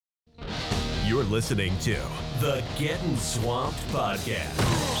You're listening to the Gettin Swamped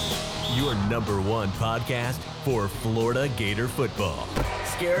podcast, your #1 podcast for Florida Gator football.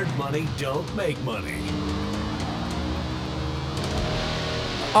 Scared money don't make money.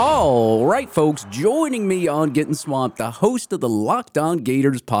 All right, folks, joining me on Gettin Swamped, the host of the Locked On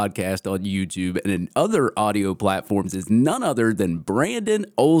Gators podcast on YouTube and in other audio platforms is none other than Brandon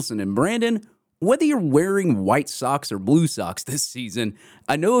Olsen. And Brandon, whether you're wearing white socks or blue socks this season,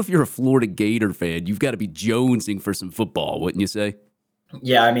 I know if you're a Florida Gator fan, you've got to be jonesing for some football, wouldn't you say?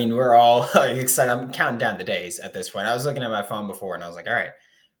 Yeah, I mean, we're all excited. I'm counting down the days at this point. I was looking at my phone before and I was like, all right,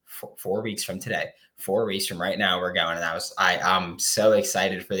 4 weeks from today, 4 weeks from right now, we're going. And I'm so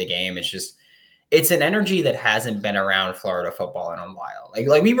excited for the game. It's an energy that hasn't been around Florida football in a while.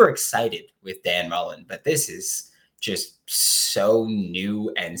 Like we were excited with Dan Mullen, but this is just so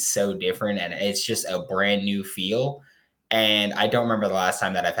new and so different. And it's just a brand new feel. And I don't remember the last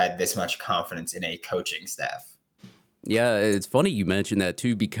time that I've had this much confidence in a coaching staff. Yeah, it's funny you mentioned that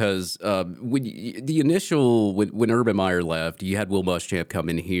too, because when Urban Meyer left, you had Will Muschamp come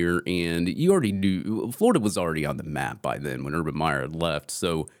in here, and you already knew Florida was already on the map by then when Urban Meyer had left.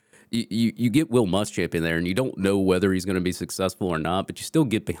 So you get Will Muschamp in there, and you don't know whether he's going to be successful or not, but you still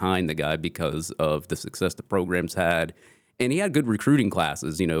get behind the guy because of the success the program's had. And he had good recruiting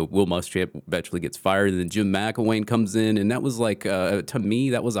classes. You know, Will Muschamp eventually gets fired, and then Jim McElwain comes in, and that was like, to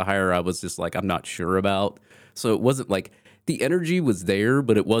me, that was a hire I was just like, I'm not sure about. So it wasn't like the energy was there,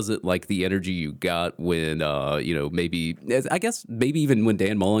 but it wasn't like the energy you got when, maybe even when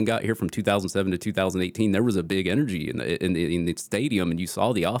Dan Mullen got here from 2007 to 2018, there was a big energy in the stadium, and you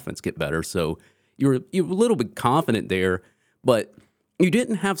saw the offense get better. So you were a little bit confident there, but you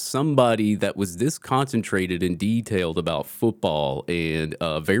didn't have somebody that was this concentrated and detailed about football and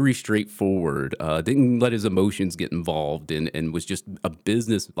very straightforward, didn't let his emotions get involved and was just a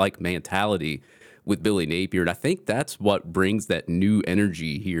business-like mentality with Billy Napier. And I think that's what brings that new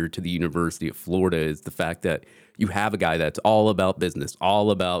energy here to the University of Florida, is the fact that you have a guy that's all about business,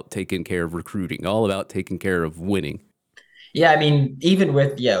 all about taking care of recruiting, all about taking care of winning. Yeah, I mean, even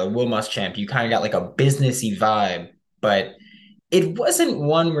with Will Muschamp, you kind of got like a businessy vibe, but it wasn't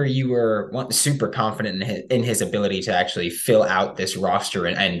one where you were super confident in his ability to actually fill out this roster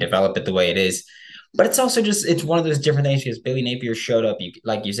and develop it the way it is. But it's also it's one of those different things, because Billy Napier showed up.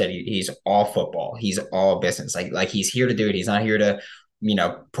 Like you said, he's all football. He's all business. Like he's here to do it. He's not here to,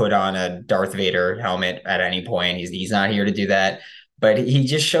 put on a Darth Vader helmet at any point. He's not here to do that. But he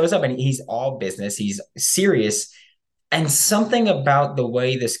just shows up and he's all business. He's serious. And something about the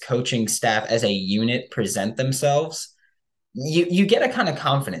way this coaching staff as a unit present themselves, you get a kind of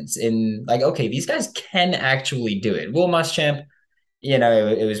confidence in, like, okay, these guys can actually do it. Will Muschamp,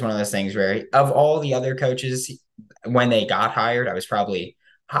 it was one of those things where, of all the other coaches, when they got hired, I was probably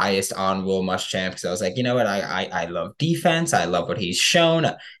highest on Will Muschamp, because I was like, you know what, I love defense. I love what he's shown.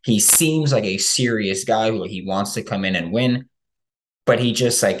 He seems like a serious guy who he wants to come in and win, but he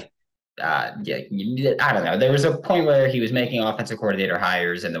just I don't know. There was a point where he was making offensive coordinator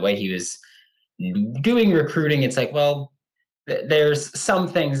hires, and the way he was doing recruiting, it's like, well, there's some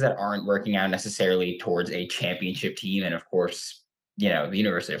things that aren't working out necessarily towards a championship team. And of course, the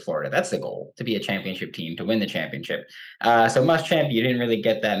University of Florida, that's the goal, to be a championship team, to win the championship. So Muschamp, you didn't really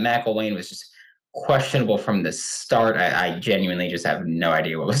get that. McElwain was just questionable from the start. I genuinely just have no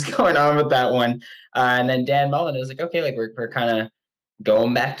idea what was going on with that one. And then Dan Mullen, it was like, okay, like we're kind of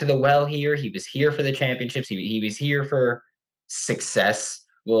going back to the well here. He was here for the championships. He was here for success,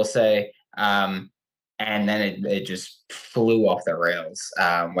 we'll say. And then it just flew off the rails,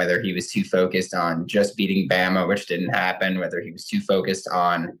 whether he was too focused on just beating Bama, which didn't happen, whether he was too focused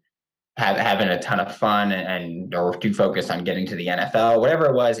on having a ton of fun or too focused on getting to the NFL, whatever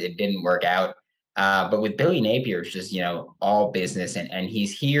it was, it didn't work out. But with Billy Napier, it's just, all business, and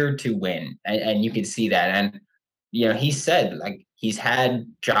he's here to win. And you can see that. And, he said, like, he's had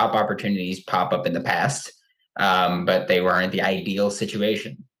job opportunities pop up in the past, but they weren't the ideal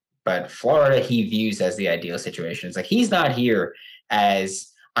situation. But Florida, he views as the ideal situation. It's like, he's not here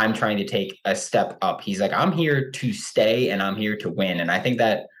as, I'm trying to take a step up. He's like, I'm here to stay and I'm here to win. And I think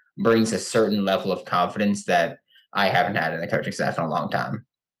that brings a certain level of confidence that I haven't had in the coaching staff in a long time.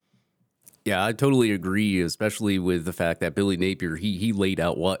 Yeah, I totally agree, especially with the fact that Billy Napier, he laid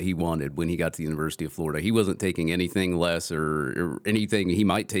out what he wanted when he got to the University of Florida. He wasn't taking anything less or anything. He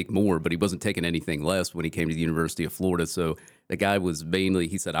might take more, but he wasn't taking anything less when he came to the University of Florida. So the guy was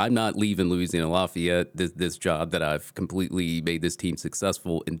he said, I'm not leaving Louisiana Lafayette, this job that I've completely made this team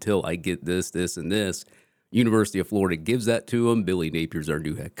successful, until I get this, and this. University of Florida gives that to him. Billy Napier's our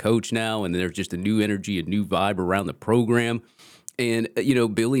new head coach now, and there's just a new energy, a new vibe around the program. And,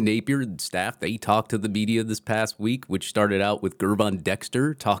 Billy Napier and staff, they talked to the media this past week, which started out with Gervon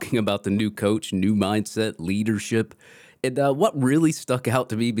Dexter talking about the new coach, new mindset, leadership. And what really stuck out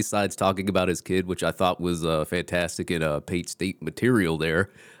to me, besides talking about his kid, which I thought was fantastic in Pate State material there,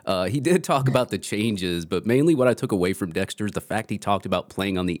 he did talk about the changes, but mainly what I took away from Dexter is the fact he talked about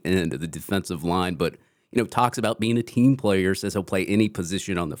playing on the end of the defensive line, but, talks about being a team player, says he'll play any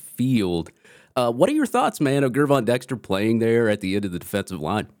position on the field. What are your thoughts, man, of Gervon Dexter playing there at the end of the defensive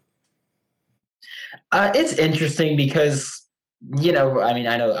line? It's interesting because, I mean,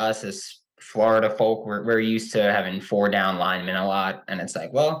 I know us as Florida folk, we're used to having 4 down linemen a lot. And it's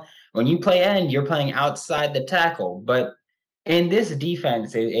like, well, when you play end, you're playing outside the tackle. But in this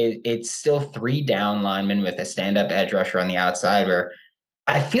defense, it's still 3 down linemen with a stand-up edge rusher on the outside, where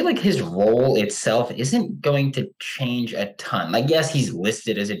I feel like his role itself isn't going to change a ton. Like, yes, he's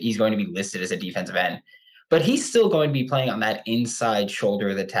going to be listed as a defensive end, but he's still going to be playing on that inside shoulder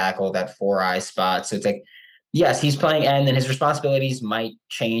of the tackle, that 4-eye spot. So it's like, yes, he's playing end, and his responsibilities might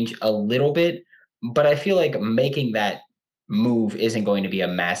change a little bit, but I feel like making that move isn't going to be a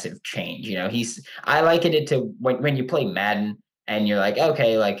massive change. I liken it to when you play Madden and you're like,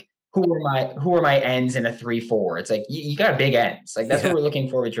 okay, like who are my ends in a 3-4? It's like you got big ends. Like that's what Yeah. we're looking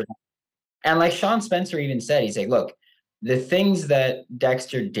for with your. And like Sean Spencer even said, he's like, look, the things that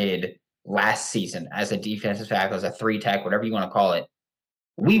Dexter did last season as a defensive tackle, as a 3 tech, whatever you want to call it,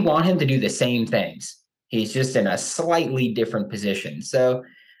 we want him to do the same things. He's just in a slightly different position. So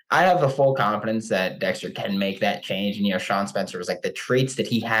I have the full confidence that Dexter can make that change. And Sean Spencer was like, the traits that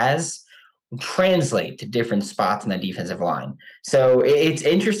he has translate to different spots in the defensive line. So it's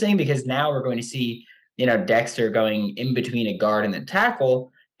interesting because now we're going to see, Dexter going in between a guard and the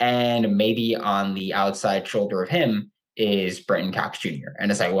tackle, and maybe on the outside shoulder of him is Brenton Cox Jr. And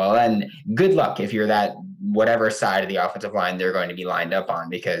it's like, well, then good luck if you're that whatever side of the offensive line they're going to be lined up on,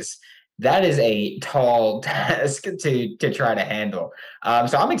 because that is a tall task to try to handle.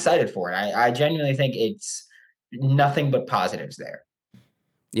 So I'm excited for it. I genuinely think it's nothing but positives there.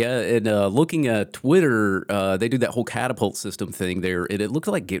 Yeah, and looking at Twitter, they do that whole catapult system thing there, and it looked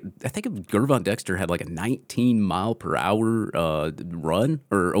like I think Gervon Dexter had like a 19 mile per hour run,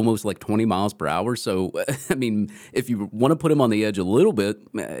 or almost like 20 miles per hour. So, I mean, if you want to put him on the edge a little bit,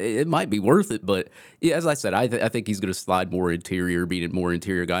 it might be worth it. But yeah, as I said, I think he's going to slide more interior, being a more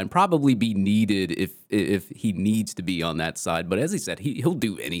interior guy, and probably be needed if he needs to be on that side. But as he said, he'll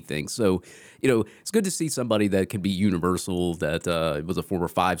do anything. So, it's good to see somebody that can be universal, that was a former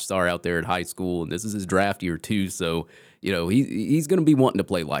 5-star out there at high school, and this is his draft year too. So, he's going to be wanting to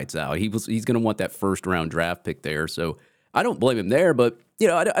play lights out. He's going to want that first round draft pick there. So I don't blame him there, but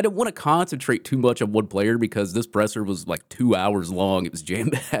I don't want to concentrate too much on one player, because this presser was like 2 hours long. It was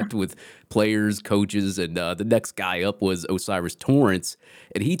jam packed with players, coaches, and the next guy up was Osiris Torrance,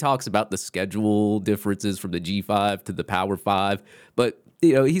 and he talks about the schedule differences from the G5 to the Power 5, but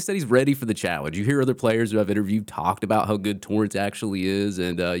he said he's ready for the challenge. You hear other players who I've interviewed talked about how good Torrance actually is,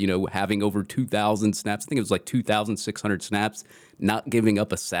 and having over 2,000 snaps. I think it was like 2,600 snaps, not giving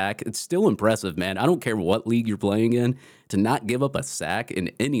up a sack. It's still impressive, man. I don't care what league you're playing in. To not give up a sack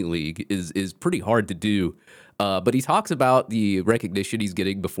in any league is pretty hard to do. But he talks about the recognition he's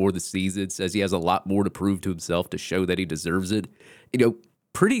getting before the season. Says he has a lot more to prove to himself to show that he deserves it.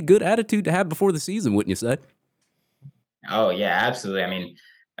 Pretty good attitude to have before the season, wouldn't you say? Oh yeah, absolutely. I mean,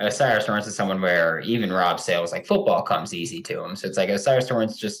 Osiris Torrance is someone where even Rob Sale like football comes easy to him. So it's like Osiris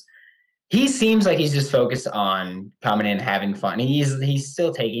Torrance he seems like he's just focused on coming in, having fun. He's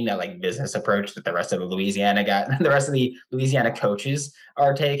still taking that like business approach that the rest of the the rest of the Louisiana coaches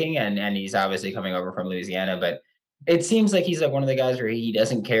are taking, and he's obviously coming over from Louisiana. But it seems like he's like one of the guys where he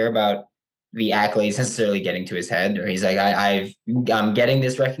doesn't care about the accolades necessarily getting to his head, or he's like, I'm getting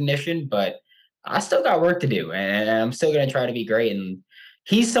this recognition, but I still got work to do, and I'm still going to try to be great. And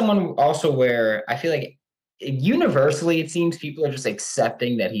he's someone also where I feel like universally, it seems people are just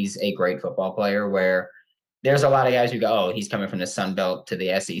accepting that he's a great football player, where there's a lot of guys who go, oh, he's coming from the Sun Belt to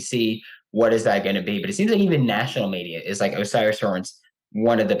the SEC. What is that going to be? But it seems like even national media is like Osiris Torrance,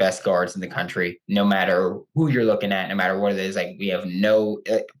 one of the best guards in the country, no matter who you're looking at, no matter what it is. Like we have no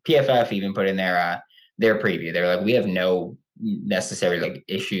PFF even put in their preview. They're like, we have no necessary like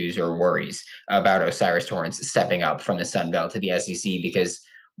issues or worries about Osiris Torrance stepping up from the Sun Belt to the SEC, because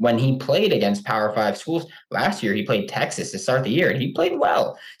when he played against Power 5 schools last year, he played Texas to start the year, and he played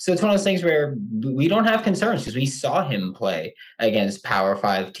well. So it's one of those things where we don't have concerns, because we saw him play against Power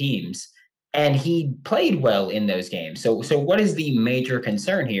 5 teams, and he played well in those games. So what is the major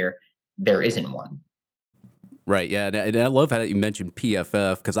concern here? There isn't one. Right, yeah, and I love how you mentioned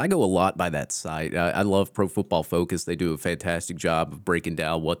PFF because I go a lot by that site. I love Pro Football Focus. They do a fantastic job of breaking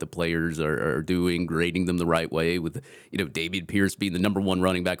down what the players are doing, grading them the right way. With David Pierce being the number one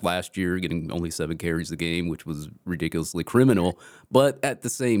running back last year, getting only 7 carries a game, which was ridiculously criminal. But at the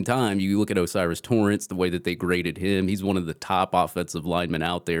same time, you look at Osiris Torrance, the way that they graded him. He's one of the top offensive linemen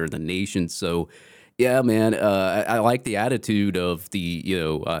out there in the nation. So yeah, man. I like the attitude of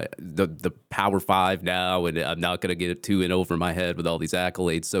the Power Five now, and I'm not gonna get too in over my head with all these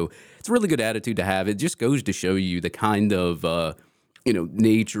accolades. So it's a really good attitude to have. It just goes to show you the kind of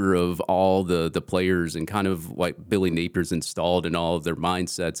nature of all the players and kind of like Billy Napier's installed in all of their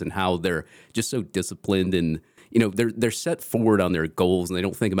mindsets and how they're just so disciplined and they're set forward on their goals and they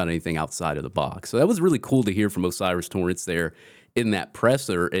don't think about anything outside of the box. So that was really cool to hear from Osiris Torrance there in that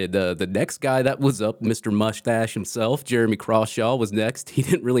presser. And the next guy that was up, Mr. Mustache himself, Jeremy Crawshaw, was next. He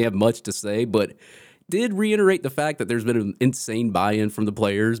didn't really have much to say, but did reiterate the fact that there's been an insane buy-in from the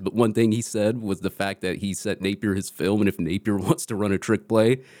players. But one thing he said was the fact that he sent Napier his film, and if Napier wants to run a trick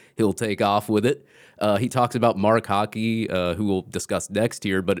play, he'll take off with it. He talks about Mark Hockey, who we'll discuss next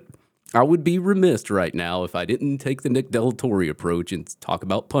here, but I would be remiss right now if I didn't take the Nick Delatorre approach and talk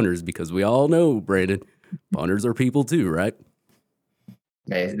about punters, because we all know, Brandon, punters are people too, right?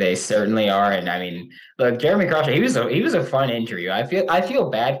 They certainly are, and I mean, look, Jeremy Crawford, he was a fun interview. I feel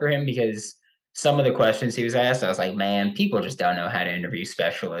bad for him because some of the questions he was asked, I was like, man, people just don't know how to interview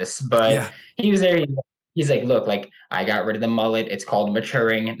specialists. But Yeah. he was there. He's like, look, like I got rid of the mullet. It's called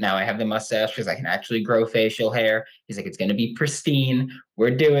maturing. Now I have the mustache because I can actually grow facial hair. He's like, it's going to be pristine.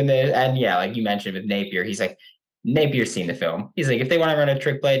 We're doing this, and yeah, like you mentioned with Napier, he's like, Napier's seen the film. He's like, if they want to run a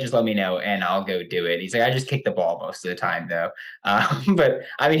trick play, just let me know and I'll go do it. He's like, I just kick the ball most of the time though. But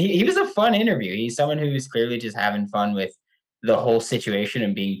I mean, he was a fun interview. He's someone who's clearly just having fun with the whole situation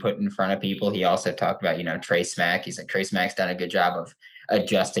and being put in front of people. He also talked about, Trey Smack. He's like, Trey Smack's done a good job of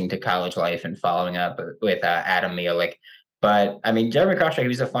adjusting to college life and following up with Adam Mielek. But I mean, Jeremy Crawford, he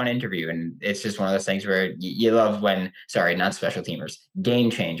was a fun interview. And it's just one of those things where you love when, sorry, not special teamers,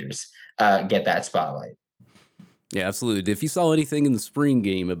 game changers get that spotlight. Yeah, absolutely. If you saw anything in the spring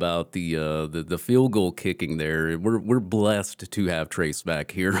game about the field goal kicking there, we're blessed to have Trace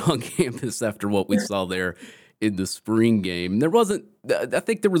back here on campus after what we saw there in the spring game. There wasn't. I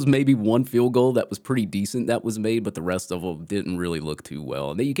think there was maybe one field goal that was pretty decent that was made, but the rest of them didn't really look too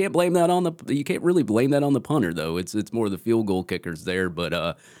well. And you can't blame that on you can't really blame that on the punter though. It's more the field goal kickers there.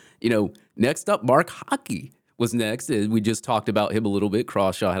 But next up, Mark Hockey was next. We just talked about him a little bit.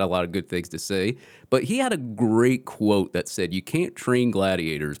 Crawshaw had a lot of good things to say, but he had a great quote that said, "You can't train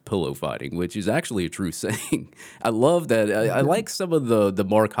gladiators pillow fighting," which is actually a true saying. I love that. I like some of the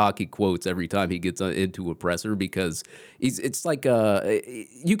Mark Hockey quotes every time he gets into a presser because it's like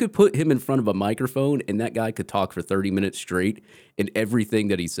you could put him in front of a microphone and that guy could talk for 30 minutes straight, and everything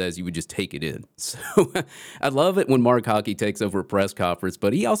that he says, you would just take it in. So I love it when Mark Hockey takes over a press conference,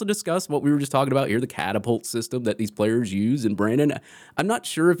 but he also discussed what we were just talking about here, the catapult system that these players use. And Brandon, I'm not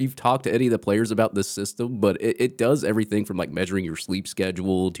sure if you've talked to any of the players about this system, but it does everything from like measuring your sleep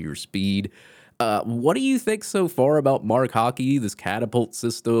schedule to your speed. What do you think so far about Mark Hockey, this catapult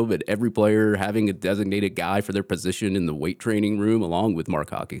system, and every player having a designated guy for their position in the weight training room along with Mark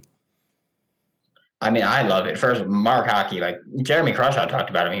Hockey? I mean, I love it. First, Mark Hockey, like Jeremy Crawshaw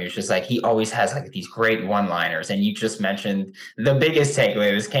talked about him. He was just like, he always has like these great one-liners. And you just mentioned the biggest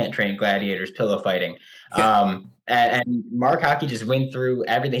takeaway was can't train gladiators pillow fighting. And Mark Hockey just went through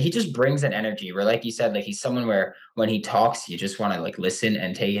everything. He just brings an energy where, like you said, like he's someone where when he talks, you just want to like listen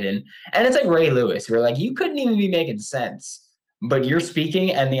and take it in. And it's like Ray Lewis, where like you couldn't even be making sense, but you're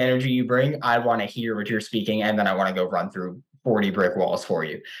speaking and the energy you bring, I want to hear what you're speaking, and then I want to go run through 40 brick walls for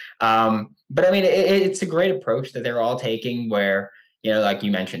you. But I mean, it's a great approach that they're all taking where, like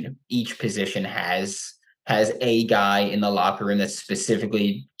you mentioned, each position has a guy in the locker room that's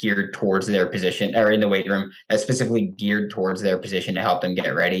specifically geared towards their position, or in the weight room that's specifically geared towards their position to help them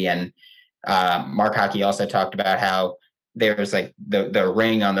get ready. And Mark Hockey also talked about how there's like the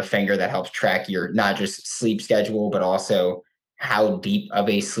ring on the finger that helps track your not just sleep schedule, but also how deep of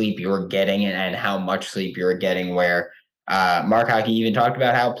a sleep you're getting and how much sleep you're getting, where Mark Hockey even talked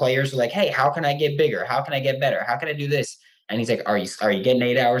about how players are like, hey, how can I get bigger? How can I get better? How can I do this? And he's like, are you getting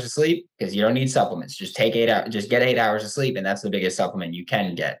 8 hours of sleep? Because you don't need supplements. Just take 8 hours, just get 8 hours of sleep. And that's the biggest supplement you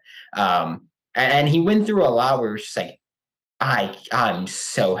can get. And he went through a lot where it was just like, I'm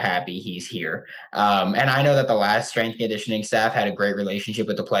so happy he's here. And I know that the last strength conditioning staff had a great relationship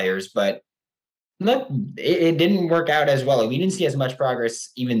with the players, but look, it didn't work out as well. We didn't see as much progress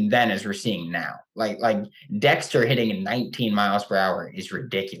even then as we're seeing now. Like Dexter hitting 19 miles per hour is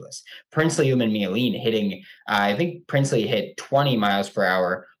ridiculous. Princely and Mialine hitting, I think Princely hit 20 miles per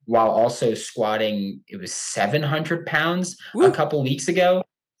hour while also squatting, it was 700 pounds a Woo! couple weeks ago.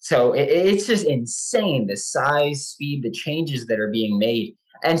 So it's just insane the size, speed, the changes that are being made.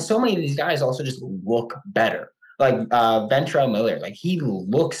 And so many of these guys also just look better like Ventrell Miller, like he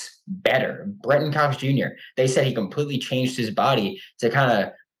looks better. Brenton Cox Jr., they said he completely changed his body to kind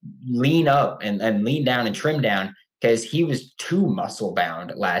of lean up and lean down and trim down because he was too muscle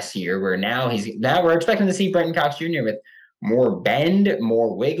bound last year. Where now we're expecting to see Brenton Cox Jr. with more bend,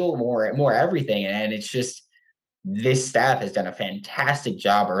 more wiggle, more everything, and it's just this staff has done a fantastic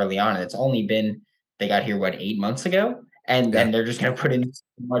job early on. And it's only been they got here 8 months ago, and Yeah. they're just going to put in so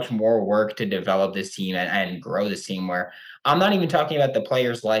much more work to develop this team and grow this team. Where I'm not even talking about the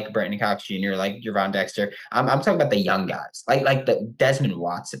players like Brenton Cox Jr., like Javon Dexter. I'm talking about the young guys, like the Desmond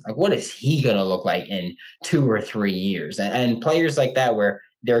Watson. Like, what is he going to look like in 2 or 3 years? And players like that, where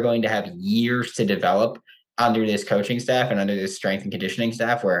they're going to have years to develop under this coaching staff and under this strength and conditioning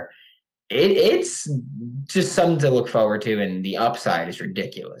staff, where it's just something to look forward to, and the upside is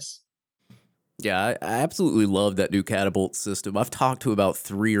ridiculous. Yeah, I absolutely love that new catapult system. I've talked to about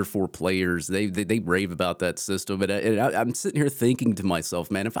 3 or 4 players. They rave about that system, I'm sitting here thinking to myself,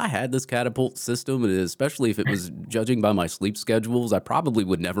 man, if I had this catapult system, and especially if it was judging by my sleep schedules, I probably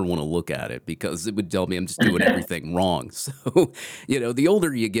would never want to look at it because it would tell me I'm just doing everything wrong. So, the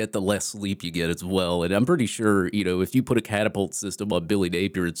older you get, the less sleep you get as well. And I'm pretty sure, if you put a catapult system on Billy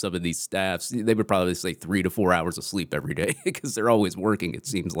Napier and some of these staffs, they would probably say 3 to 4 hours of sleep every day because they're always working. It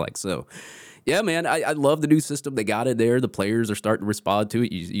seems like so. Yeah, man, I love the new system. They got it there. The players are starting to respond to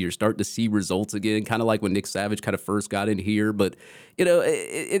it. You're starting to see results again, kind of like when Nick Savage kind of first got in here. But,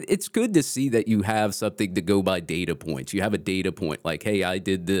 it's good to see that you have something to go by data points. You have a data point like, hey, I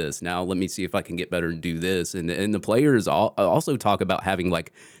did this. Now let me see if I can get better and do this. And the players also talk about having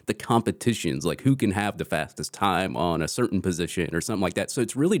like the competitions, like who can have the fastest time on a certain position or something like that. So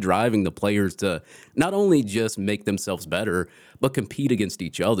it's really driving the players to not only just make themselves better, but compete against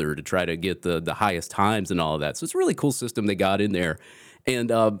each other to try to get the highest times and all of that. So it's a really cool system they got in there.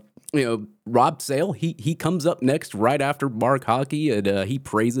 And Rob Sale, he comes up next right after Mark Hockey, and he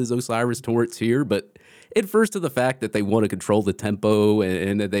praises Osiris Torrance here, but it refers to the fact that they want to control the tempo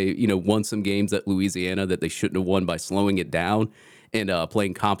and that they won some games at Louisiana that they shouldn't have won by slowing it down and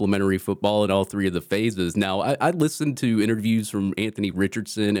playing complementary football in all 3 of the phases. Now, I listened to interviews from Anthony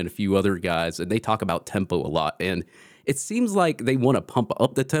Richardson and a few other guys, and they talk about tempo a lot. And it seems like they want to pump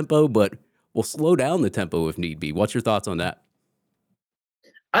up the tempo, but will slow down the tempo if need be. What's your thoughts on that?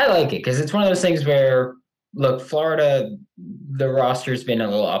 I like it because it's one of those things where, look, Florida, the roster's been a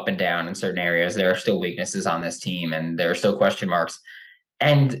little up and down in certain areas. There are still weaknesses on this team, and there are still question marks.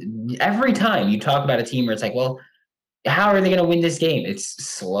 And every time you talk about a team where it's like, well, how are they going to win this game? It's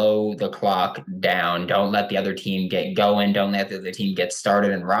slow the clock down. Don't let the other team get going. Don't let the other team get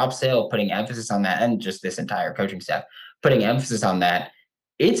started. And Rob Sale putting emphasis on that, and just this entire coaching staff putting emphasis on that.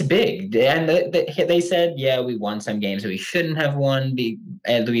 It's big. And they said, yeah, we won some games that we shouldn't have won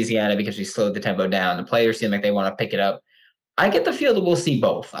at Louisiana because we slowed the tempo down. The players seem like they want to pick it up. I get the feel that we'll see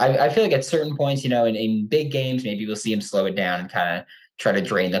both. I feel like at certain points, in big games, maybe we'll see them slow it down and kind of try to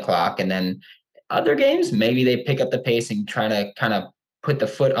drain the clock. And then other games, maybe they pick up the pace and try to kind of put the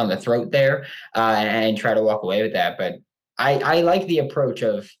foot on the throat there and try to walk away with that. But I like the approach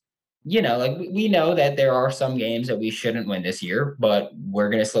of, like we know that there are some games that we shouldn't win this year, but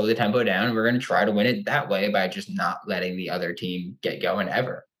we're going to slow the tempo down. And we're going to try to win it that way by just not letting the other team get going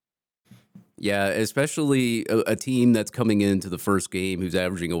ever. Yeah, especially a team that's coming into the first game who's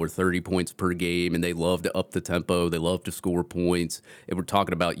averaging over 30 points per game, and they love to up the tempo. They love to score points. And we're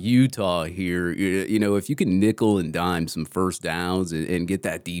talking about Utah here. If you can nickel and dime some first downs and get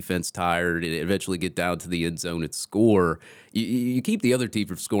that defense tired and eventually get down to the end zone and score, you keep the other team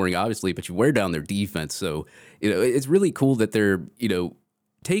from scoring, obviously, but you wear down their defense. So, it's really cool that they're,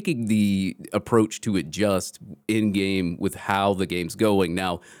 taking the approach to adjust in game with how the game's going.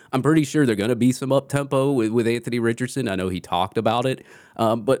 Now, I'm pretty sure they're going to be some up tempo with Anthony Richardson. I know he talked about it.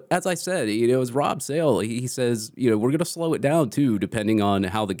 But as I said, as Rob Sale, he says, we're going to slow it down too, depending on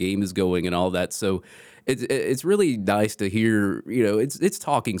how the game is going and all that. So it's really nice to hear, it's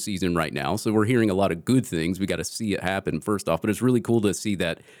talking season right now. So we're hearing a lot of good things. We got to see it happen first off, but it's really cool to see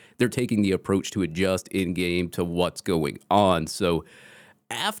that they're taking the approach to adjust in game to what's going on. So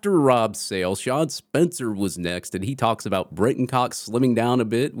after Rob Sale, Sean Spencer was next, and he talks about Brenton Cox slimming down a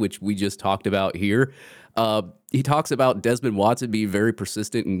bit, which we just talked about here. he talks about Desmond Watson being very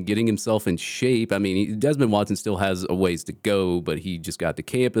persistent and getting himself in shape. I mean, Desmond Watson still has a ways to go, but he just got to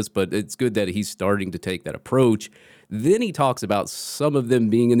campus. But it's good that he's starting to take that approach. Then he talks about some of them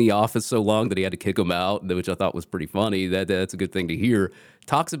being in the office so long that he had to kick them out, which I thought was pretty funny. That's a good thing to hear.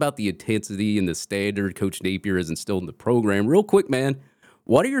 Talks about the intensity and the standard Coach Napier has instilled in the program. Real quick, man,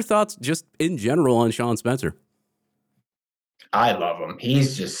 what are your thoughts just in general on Sean Spencer? I love him.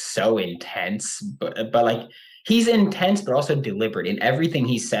 He's just so intense, but like he's intense, but also deliberate in everything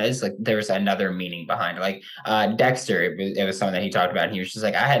he says. Like there's another meaning behind it. Like Dexter, it was something that he talked about. And he was just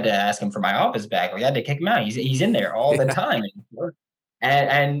like, I had to ask him for my office back. Like I had to kick him out. He's in there all the Yeah. time.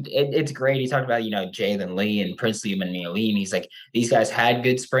 And it's great. He talked about, Jalen Lee and Princely Manueline. He's like, these guys had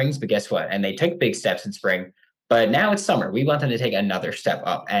good springs, but guess what? And they took big steps in spring. But now it's summer. We want them to take another step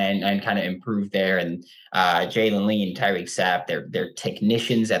up and kind of improve there. And Jalen Lee and Tyreek Sapp, they're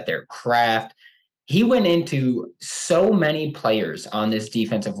technicians at their craft. He went into so many players on this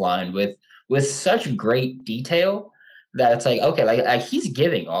defensive line with such great detail that it's like, okay, like he's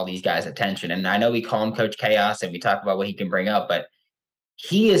giving all these guys attention. And I know we call him Coach Chaos and we talk about what he can bring up, but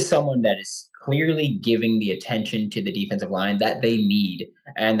he is someone that is clearly giving the attention to the defensive line that they need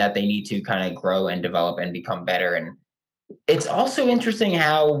and that they need to kind of grow and develop and become better. And it's also interesting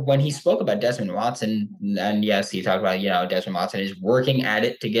how when he spoke about Desmond Watson, and yes, he talked about, Desmond Watson is working at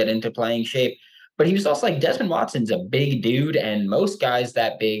it to get into playing shape, but he was also like, Desmond Watson's a big dude, and most guys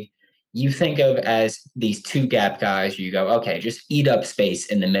that big you think of as these two gap guys. You go, okay, just eat up space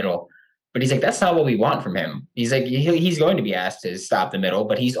in the middle. But he's like, that's not what we want from him. He's like, he's going to be asked to stop the middle,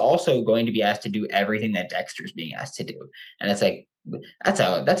 but he's also going to be asked to do everything that Dexter's being asked to do. And it's like, that's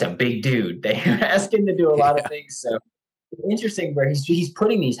a big dude. They ask him to do a lot of Yeah. things. So interesting where he's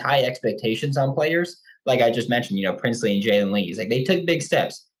putting these high expectations on players. Like I just mentioned, Princely and Jalen Lee. He's like, they took big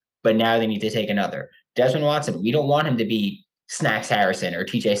steps, but now they need to take another. Desmond Watson, we don't want him to be Snacks Harrison or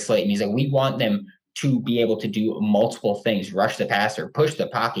TJ Slayton. He's like, we want them to be able to do multiple things, rush the passer, push the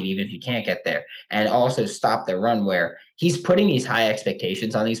pocket, even if you can't get there, and also stop the run, where he's putting these high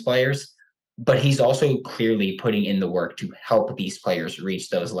expectations on these players, but he's also clearly putting in the work to help these players reach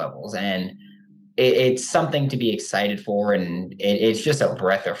those levels. And it's something to be excited for, and it's just a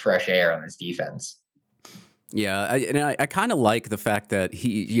breath of fresh air on this defense. Yeah, I kind of like the fact that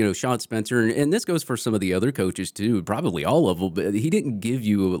Sean Spencer, and this goes for some of the other coaches too, probably all of them, but he didn't give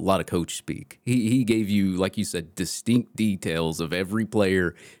you a lot of coach speak. He gave you, like you said, distinct details of every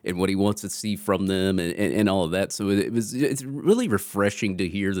player and what he wants to see from them and all of that. So it's really refreshing to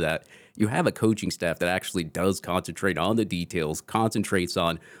hear that you have a coaching staff that actually does concentrate on the details, concentrates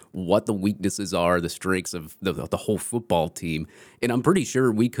on what the weaknesses are, the strengths of the whole football team. And I'm pretty sure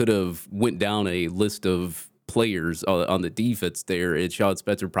we could have went down a list of players on the defense there, and Sean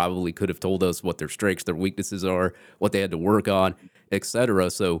Spencer probably could have told us what their strengths, their weaknesses are, what they had to work on, etc.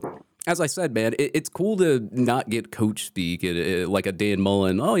 So, as I said, man, it's cool to not get coach speak like a Dan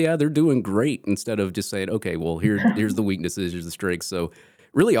Mullen. Oh yeah, they're doing great, instead of just saying, okay, well here's the weaknesses, here's the strengths. So,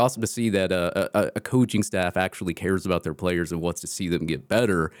 really awesome to see that a coaching staff actually cares about their players and wants to see them get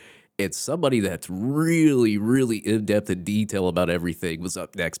better. It's somebody that's really, really in-depth and detail about everything was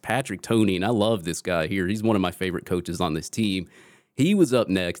up next. Patrick Toney, and I love this guy here. He's one of my favorite coaches on this team. He was up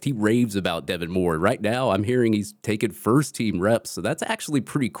next. He raves about Devin Moore. Right now, I'm hearing he's taking first-team reps, so that's actually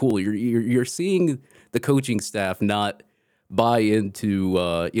pretty cool. You're seeing the coaching staff not buy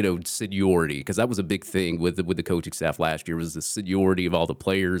into seniority, because that was a big thing with the coaching staff last year, was the seniority of all the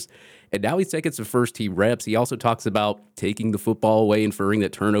players. And now he's taking some first team reps. He also talks about taking the football away, inferring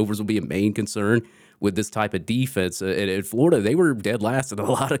that turnovers will be a main concern with this type of defense. And in Florida, they were dead last in a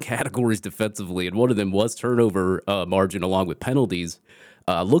lot of categories defensively, and one of them was turnover margin along with penalties.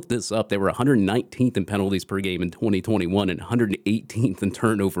 Look this up. They were 119th in penalties per game in 2021 and 118th in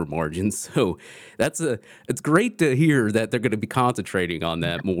turnover margins. So it's great to hear that they're going to be concentrating on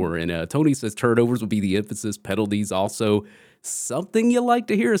that more. And Tony says turnovers will be the emphasis. Penalties also something you like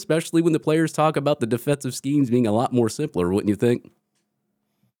to hear, especially when the players talk about the defensive schemes being a lot more simpler, wouldn't you think?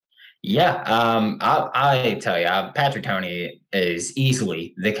 Yeah, I tell you, Patrick Toney is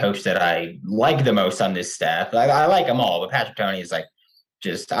easily the coach that I like the most on this staff. I like them all, but Patrick Toney is like,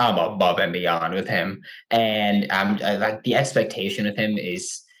 just I'm above and beyond with him, and I like the expectation of him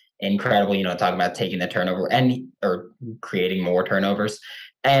is incredible. Talking about taking the turnover or creating more turnovers,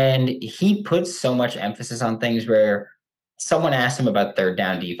 and he puts so much emphasis on things where someone asked him about third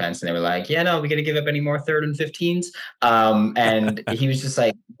down defense, and they were like, "Yeah, no, we got to give up any more 3rd and 15s." And he was just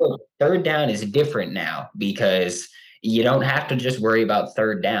like, "Look, third down is different now because you don't have to just worry about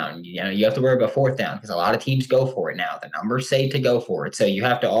third down. You have to worry about fourth down because a lot of teams go for it now. The numbers say to go for it. So you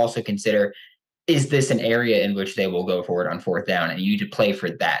have to also consider, is this an area in which they will go for it on fourth down? And you need to play for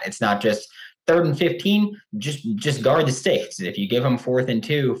that. It's not just third and 15, just guard the sticks. If you give them 4th and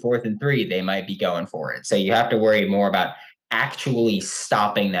 2, 4th and 3, they might be going for it. So you have to worry more about actually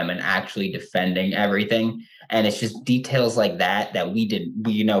stopping them and actually defending everything. And it's just details like that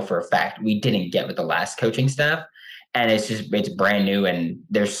we know for a fact we didn't get with the last coaching staff. And it's brand new, and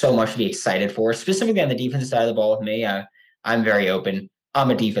there's so much to be excited for, specifically on the defensive side of the ball with me. I'm very open. I'm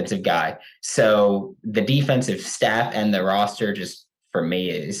a defensive guy. So the defensive staff and the roster just for me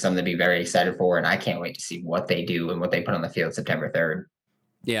is something to be very excited for. And I can't wait to see what they do and what they put on the field September 3rd.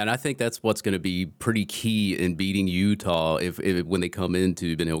 Yeah, and I think that's what's going to be pretty key in beating Utah if when they come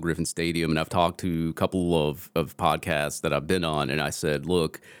into Ben Hill Griffin Stadium. And I've talked to a couple of podcasts that I've been on, and I said,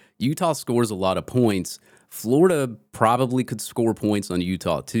 look, Utah scores a lot of points. Florida probably could score points on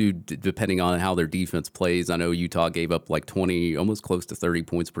Utah too, depending on how their defense plays. I know Utah gave up like 20, almost close to 30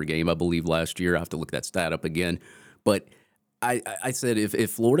 points per game, I believe, last year. I have to look that stat up again. But I said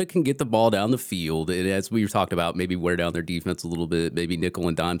if Florida can get the ball down the field, and as we talked about, maybe wear down their defense a little bit, maybe nickel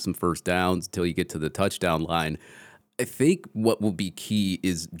and dime some first downs until you get to the touchdown line. I think what will be key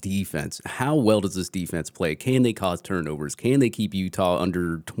is defense. How well does this defense play? Can they cause turnovers? Can they keep Utah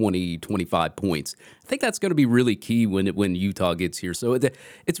under 20, 25 points? I think that's going to be really key when Utah gets here. So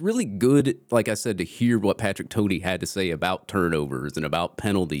it's really good, like I said, to hear what Patrick Toney had to say about turnovers and about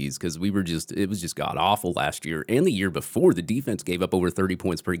penalties, because it was just god awful last year and the year before. The defense gave up over 30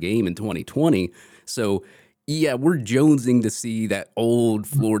 points per game in 2020. So yeah, we're jonesing to see that old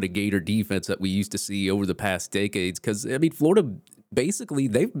Florida Gator defense that we used to see over the past decades. Because, I mean, Florida, basically,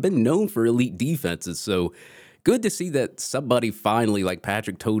 they've been known for elite defenses. So good to see that somebody finally, like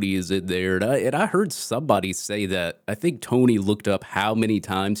Patrick Toney, is in there. And I heard somebody say that I think Toney looked up how many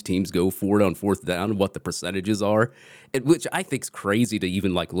times teams go for it on fourth down and what the percentages are, which I think is crazy to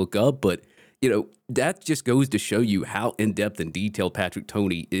even, like, look up. But that just goes to show you how in-depth and detailed Patrick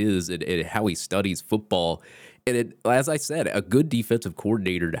Toney is and how he studies football. And as I said, a good defensive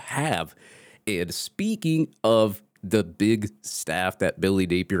coordinator to have. And speaking of the big staff that Billy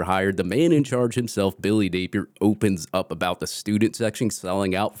Napier hired, the man in charge himself, Billy Napier, opens up about the student section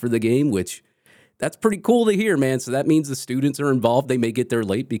selling out for the game, which that's pretty cool to hear, man. So that means the students are involved. They may get there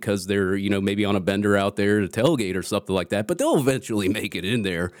late because they're, maybe on a bender out there to tailgate or something like that, but they'll eventually make it in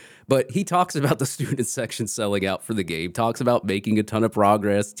there. But he talks about the student section selling out for the game, talks about making a ton of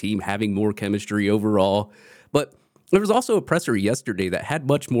progress, team having more chemistry overall. But there was also a presser yesterday that had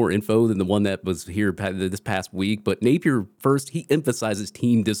much more info than the one that was here this past week. But Napier, first, he emphasizes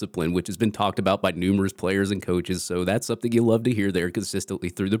team discipline, which has been talked about by numerous players and coaches. So that's something you love to hear there consistently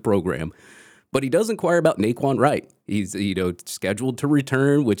through the program. But he does inquire about Naquan Wright. He's, scheduled to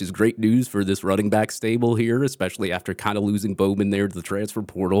return, which is great news for this running back stable here, especially after kind of losing Bowman there to the transfer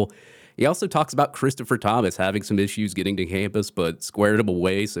portal. He also talks about Christopher Thomas having some issues getting to campus, but squared him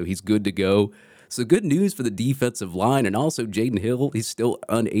away, so he's good to go. So good news for the defensive line. And also Jaden Hill, he's still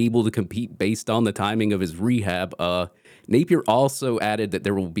unable to compete based on the timing of his rehab. Napier also added that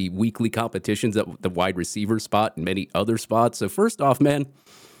there will be weekly competitions at the wide receiver spot and many other spots. So first off, man,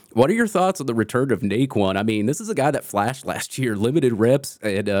 what are your thoughts on the return of Naquan? I mean, this is a guy that flashed last year, limited reps,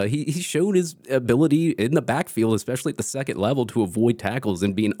 and he showed his ability in the backfield, especially at the second level, to avoid tackles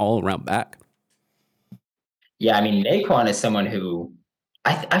and be an all-around back. Yeah, I mean, Naquan is someone who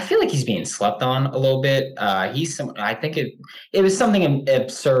I feel like he's being slept on a little bit. I think it was something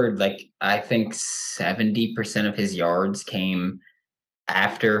absurd. Like, I think 70% of his yards came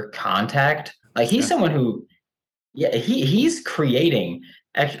after contact. Like, he's someone who, yeah, he's creating.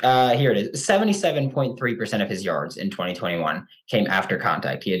 Here it is. 77.3% of his yards in 2021 came after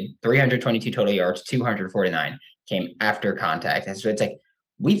contact. He had 322 total yards, 249 came after contact. And so it's like,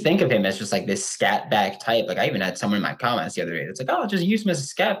 we think of him as just like this scat back type. Like, I even had someone in my comments the other day that's like, oh, just use him as a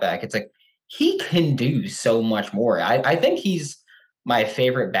scat back. It's like, he can do so much more. I think he's my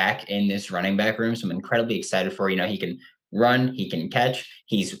favorite back in this running back room. So I'm incredibly excited for, he can run, he can catch.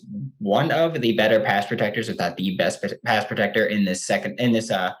 He's one of the better pass protectors, if not the best pass protector in this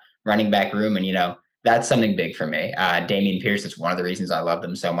running back room. And, that's something big for me. Dameon Pierce is one of the reasons I love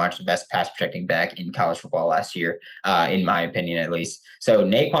them so much. The best pass protecting back in college football last year, in my opinion, at least. So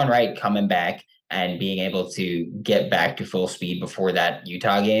Naquan Wright coming back and being able to get back to full speed before that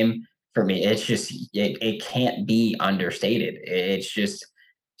Utah game, for me, it's just, it can't be understated. It's just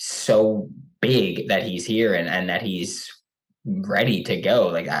so big that he's here and that he's ready to go.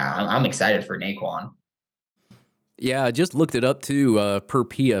 Like, I'm excited for Naquan. Yeah, I just looked it up too. Per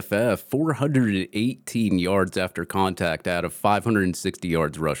PFF, 418 yards after contact out of 560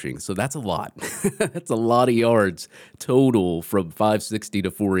 yards rushing. So that's a lot. That's a lot of yards total from 560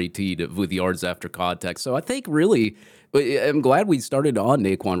 to 418 with yards after contact. So I think really, I'm glad we started on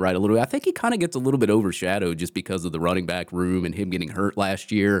Naquan Wright a little bit. I think he kind of gets a little bit overshadowed just because of the running back room and him getting hurt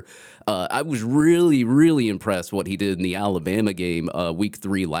last year. I was really, really impressed what he did in the Alabama game week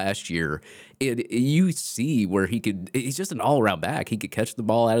 3 last year. You see where he's just an all around back. He could catch the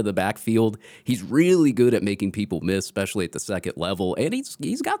ball out of the backfield. He's really good at making people miss, especially at the second level. And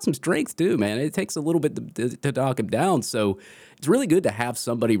he's got some strength too, man. It takes a little bit to knock him down. So it's really good to have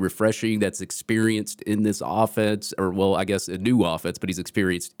somebody refreshing that's experienced in this offense, or well, I guess a new offense, but he's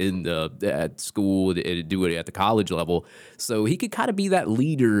experienced at school and do it at the college level. So he could kind of be that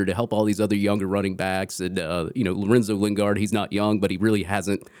leader to help all these other younger running backs. And Lorenzo Lingard, he's not young, but he really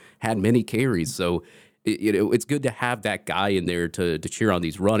hasn't had many carries. So it's good to have that guy in there to cheer on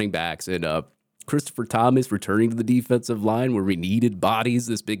these running backs. And Christopher Thomas returning to the defensive line where we needed bodies.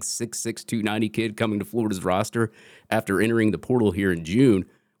 This big 6'6", 290 kid coming to Florida's roster after entering the portal here in June.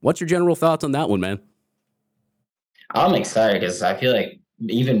 What's your general thoughts on that one, man? I'm excited because I feel like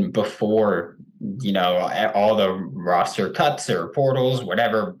even before, all the roster cuts or portals,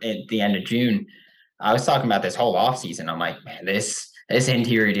 whatever, at the end of June, I was talking about this whole offseason. I'm like, man, this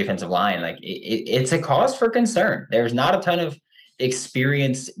interior defensive line, like it's a cause for concern. There's not a ton of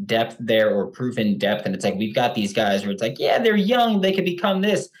experienced depth there or proven depth. And it's like, we've got these guys where it's like, yeah, they're young. They could become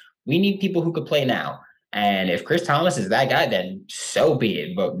this. We need people who could play now. And if Chris Thomas is that guy, then so be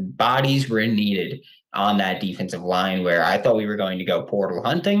it. But bodies were needed on that defensive line where I thought we were going to go portal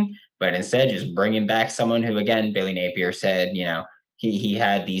hunting, but instead just bringing back someone who, again, Billy Napier said, he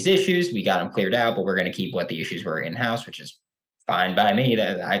had these issues. We got them cleared out, but we're going to keep what the issues were in-house, which is fine by me.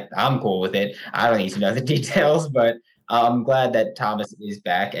 I'm cool with it. I don't need to know the details, but I'm glad that Thomas is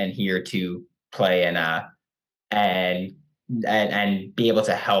back and here to play and be able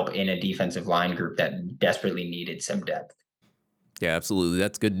to help in a defensive line group that desperately needed some depth. Yeah, absolutely.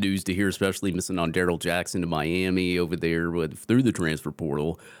 That's good news to hear, especially missing on Daryl Jackson to Miami over there through the transfer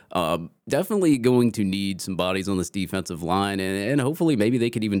portal. Definitely going to need some bodies on this defensive line, and hopefully maybe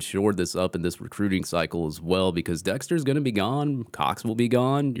they could even shore this up in this recruiting cycle as well, because Dexter's going to be gone, Cox will be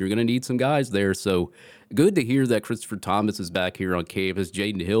gone. You're going to need some guys there. So good to hear that Christopher Thomas is back here on campus.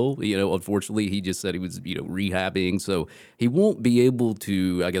 Jaden Hill, unfortunately, he just said he was, rehabbing, so he won't be able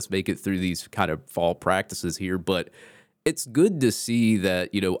to, I guess, make it through these kind of fall practices here, but it's good to see that,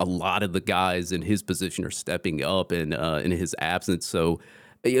 a lot of the guys in his position are stepping up and in his absence. So,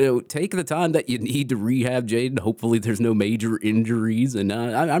 take the time that you need to rehab Jaden. Hopefully there's no major injuries. And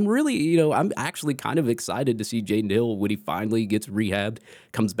I'm really, I'm actually kind of excited to see Jaden Hill when he finally gets rehabbed,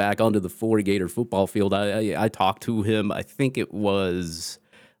 comes back onto the Florida Gator football field. I talked to him, I think it was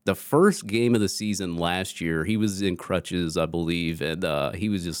the first game of the season last year. He was in crutches, I believe, and he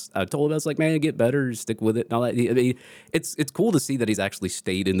was just, I told him, I was like, man, get better, stick with it. And all that. I mean, it's cool to see that he's actually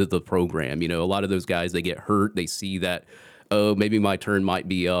stayed into the program. A lot of those guys, they get hurt, they see that, oh, maybe my turn might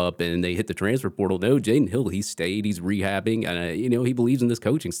be up, and they hit the transfer portal. No, Jaden Hill, he stayed, he's rehabbing, and he believes in this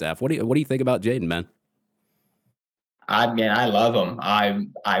coaching staff. What do you think about Jaden, man? I mean, I love him.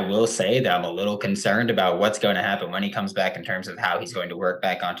 I will say that I'm a little concerned about what's going to happen when he comes back in terms of how he's going to work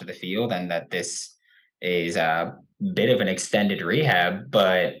back onto the field, and that this is a bit of an extended rehab.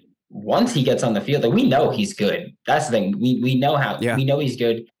 But once he gets on the field, like, we know he's good. That's the thing. We know we know he's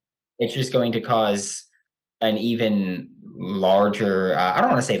good. It's just going to cause an even larger, I don't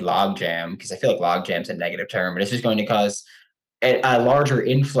want to say log jam, because I feel like log jam's a negative term, but it's just going to cause a larger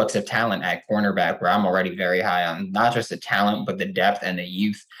influx of talent at cornerback, where I'm already very high on not just the talent, but the depth and the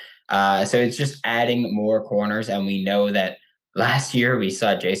youth. So it's just adding more corners. And we know that last year we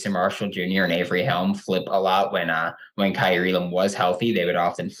saw Jason Marshall Jr. and Avery Helm flip a lot when Kyrie Elam was healthy. They would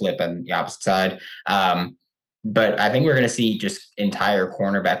often flip on the opposite side. But I think we're going to see just entire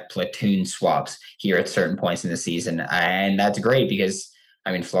cornerback platoon swaps here at certain points in the season. And that's great because,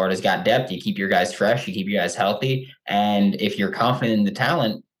 I mean, Florida's got depth. You keep your guys fresh, you keep your guys healthy. And if you're confident in the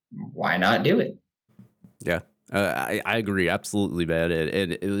talent, why not do it? Yeah. I agree, absolutely, man.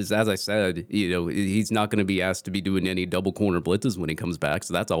 And it was, as I said, he's not going to be asked to be doing any double corner blitzes when he comes back,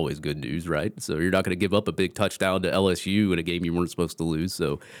 so that's always good news, right? So you're not going to give up a big touchdown to LSU in a game you weren't supposed to lose.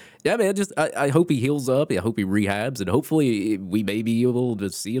 So, yeah, man, I hope he heals up. I hope he rehabs, and hopefully we may be able to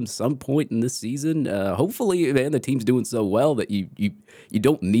see him some point in this season. Hopefully, man, the team's doing so well that you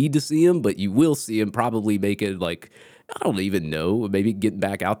don't need to see him, but you will see him probably make it like, I don't even know, maybe getting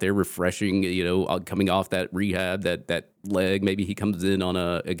back out there, refreshing, coming off that rehab, that leg. Maybe he comes in on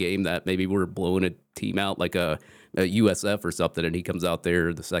a game that maybe we're blowing a team out like USF or something, and he comes out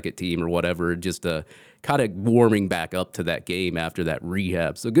there, the second team or whatever, just kind of warming back up to that game after that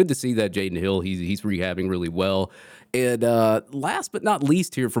rehab. So good to see that Jaden Hill, he's rehabbing really well. And last but not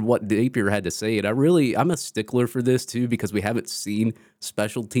least here, from what Napier had to say, and I'm a stickler for this too, because we haven't seen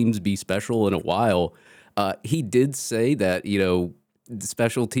special teams be special in a while. He did say that,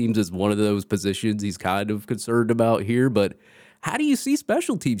 special teams is one of those positions he's kind of concerned about here, but how do you see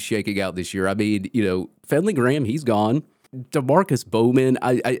special teams shaking out this year? I mean, Finley Graham, he's gone. DeMarcus Bowman,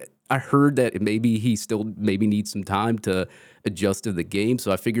 I heard that maybe he still needs some time to adjust to the game,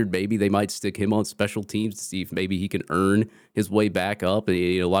 so I figured maybe they might stick him on special teams to see if maybe he can earn his way back up. And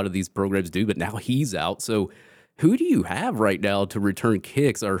a lot of these programs do, but now he's out. So who do you have right now to return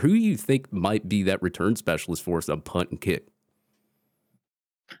kicks, or who do you think might be that return specialist for us on punt and kick?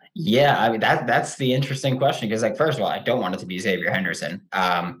 Yeah, I mean that's the interesting question because, like, first of all, I don't want it to be Xavier Henderson.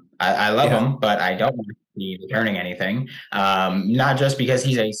 I love him, but I don't want to be returning anything. Not just because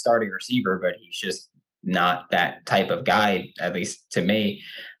he's a starting receiver, but he's just not that type of guy, at least to me.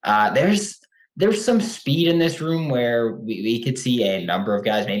 There's some speed in this room where we could see a number of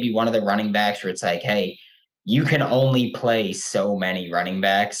guys, maybe one of the running backs, where it's like, hey, you can only play so many running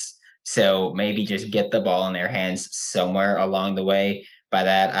backs, so maybe just get the ball in their hands somewhere along the way. By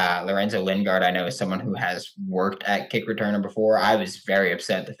that, Lorenzo Lingard, I know, is someone who has worked at kick returner before. I was very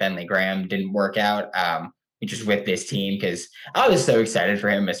upset that Finley Graham didn't work out, just with this team, because I was so excited for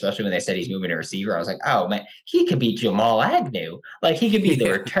him, especially when they said he's moving to receiver. I was like, oh, man, he could be Jamal Agnew. Like, he could be the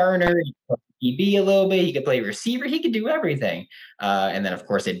returner. He could play DB a little bit. He could play receiver. He could do everything. And then, of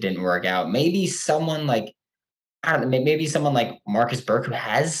course, it didn't work out. Maybe someone like, I don't know, maybe someone like Marcus Burke, who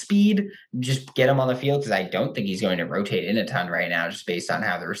has speed, just get him on the field, because I don't think he's going to rotate in a ton right now, just based on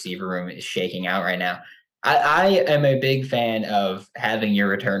how the receiver room is shaking out right now. I am a big fan of having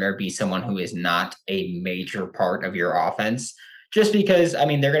your returner be someone who is not a major part of your offense, just because, I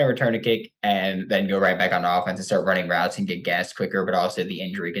mean, they're going to return a kick and then go right back on offense and start running routes and get gassed quicker, but also the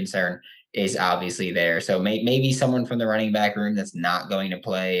injury concern is obviously there. So maybe someone from the running back room that's not going to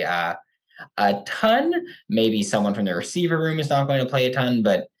play a ton. Maybe someone from the receiver room is not going to play a ton,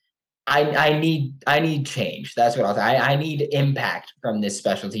 but I need change. That's what I'll say. I need impact from this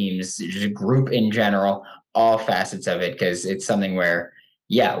special teams just group in general, all facets of it, because it's something where,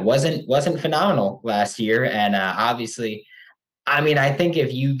 yeah, wasn't phenomenal last year, and obviously, I mean, I think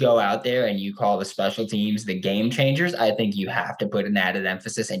if you go out there and you call the special teams the game changers, I think you have to put an added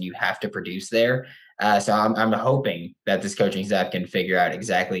emphasis and you have to produce there. So I'm hoping that this coaching staff can figure out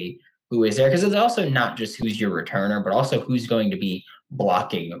exactly who is there, because it's also not just who's your returner, but also who's going to be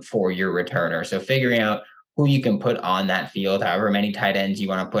blocking for your returner. So figuring out who you can put on that field, however many tight ends you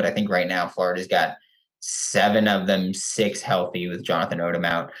want to put. I think right now Florida's got 7 of them, 6 healthy with Jonathan Odom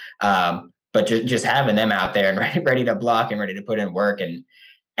out. But just having them out there and ready to block and ready to put in work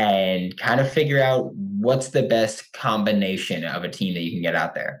and kind of figure out what's the best combination of a team that you can get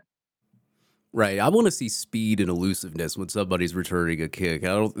out there. Right. I want to see speed and elusiveness when somebody's returning a kick.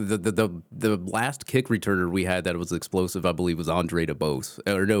 The last kick returner we had that was explosive, I believe, was Andre DeBose.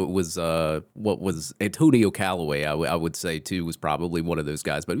 Or no, it was what was Antonio Callaway, I would say, too, was probably one of those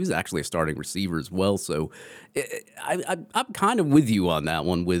guys. But he was actually a starting receiver as well. So I'm kind of with you on that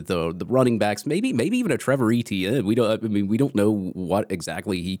one with the running backs. Maybe even a Trevor Etienne. We don't know what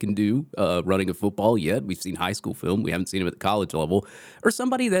exactly he can do running a football yet. We've seen high school film. We haven't seen him at the college level. Or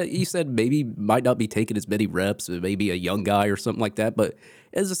somebody that you said maybe might not be taking as many reps, maybe a young guy or something like that. But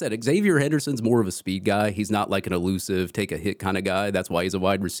as I said, Xavier Henderson's more of a speed guy. He's not like an elusive, take a hit kind of guy. That's why he's a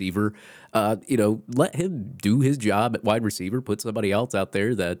wide receiver. Let him do his job at wide receiver. Put somebody else out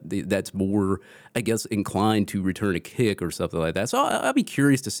there that's more, I guess, inclined to return a kick or something like that. So I'll be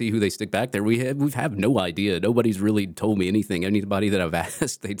curious to see who they stick back there. We have no idea. Nobody's really told me anything. Anybody that I've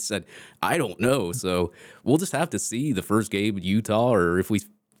asked, they'd said, I don't know. So we'll just have to see the first game with Utah, or if we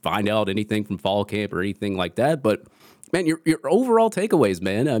find out anything from fall camp or anything like that. But man, your overall takeaways,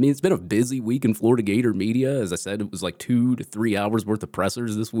 man. I mean, it's been a busy week in Florida Gator media. As I said, it was like 2 to 3 hours worth of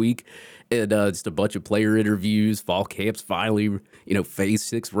pressers this week, and just a bunch of player interviews. Fall camp's finally, phase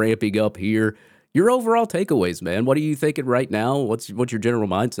 6 ramping up here. Your overall takeaways, man. What are you thinking right now? What's your general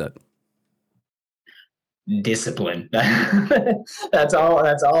mindset? Discipline. That's all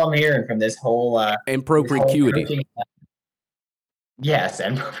I'm hearing from this whole and propricuity. Yes,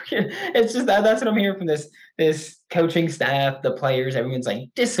 and it's just that's what I'm hearing from this coaching staff, the players. Everyone's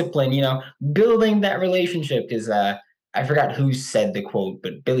like discipline, building that relationship. Because I forgot who said the quote,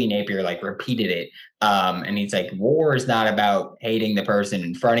 but Billy Napier repeated it, and he's like, "War is not about hating the person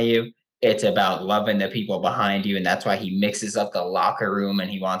in front of you; It's about loving the people behind you. And that's why he mixes up the locker room and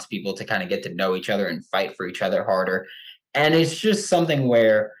he wants people to kind of get to know each other and fight for each other harder. And it's just something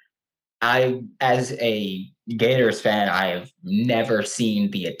where as a Gators fan, I have never seen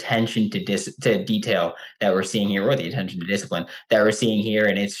the attention to detail that we're seeing here, or the attention to discipline that we're seeing here,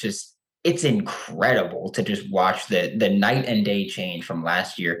 and it's incredible to just watch the night and day change from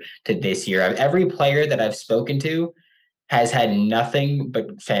last year to this year. Every player that I've spoken to has had nothing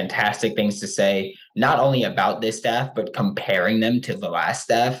but fantastic things to say, not only about this staff, but comparing them to the last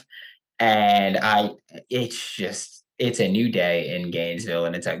staff. And it's a new day in Gainesville,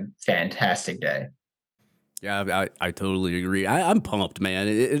 and it's a fantastic day. Yeah, I totally agree. I'm pumped, man.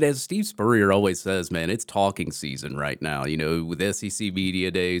 As Steve Spurrier always says, man, it's talking season right now, with SEC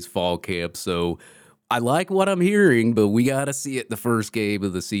Media Days, fall camp. So I like what I'm hearing, but we got to see it the first game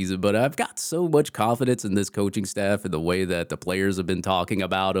of the season. But I've got so much confidence in this coaching staff and the way that the players have been talking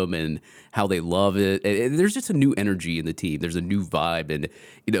about them and how they love it. And there's just a new energy in the team. There's a new vibe. And,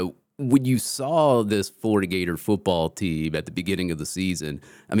 when you saw this Florida Gator football team at the beginning of the season,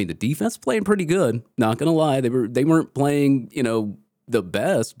 I mean, the defense playing pretty good. Not gonna lie, they weren't playing, the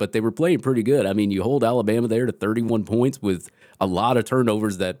best, but they were playing pretty good. I mean, you hold Alabama there to 31 points with a lot of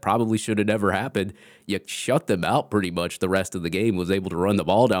turnovers that probably should have never happened. You shut them out pretty much the rest of the game, was able to run the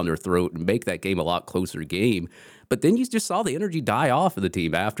ball down their throat and make that game a lot closer game. But then you just saw the energy die off of the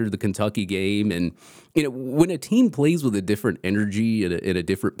team after the Kentucky game. And, when a team plays with a different energy and a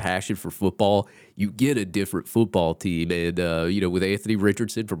different passion for football, you get a different football team. And, with Anthony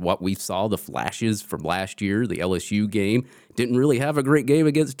Richardson, from what we saw, the flashes from last year, the LSU game, didn't really have a great game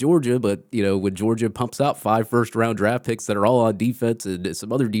against Georgia. But, when Georgia pumps out 5 first-round draft picks that are all on defense and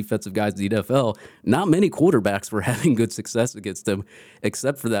some other defensive guys in the NFL, not many quarterbacks were having good success against them,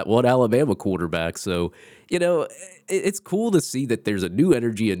 except for that one Alabama quarterback. So, it's cool to see that there's a new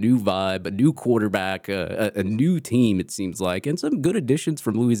energy, a new vibe, a new quarterback, a new team, it seems like, and some good additions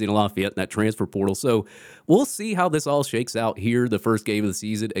from Louisiana Lafayette in that transfer portal. So we'll see how this all shakes out here, the first game of the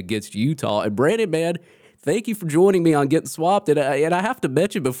season against Utah. And Brandon, man, thank you for joining me on Gettin Swamped. And I have to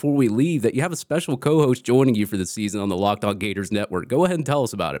mention before we leave that you have a special co-host joining you for the season on the Locked On Gators Network. Go ahead and tell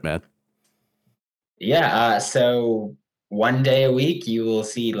us about it, man. Yeah, so one day a week you will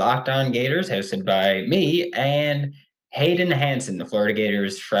see Locked On Gators hosted by me and Hayden Hansen, the Florida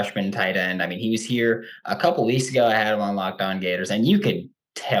Gators freshman tight end. I mean, he was here a couple weeks ago. I had him on Locked On Gators, and you could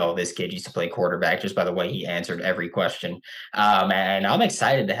tell this kid used to play quarterback just by the way he answered every question. And I'm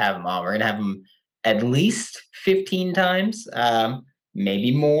excited to have him on. We're going to have him at least 15 times,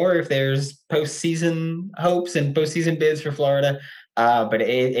 maybe more if there's postseason hopes and postseason bids for Florida. But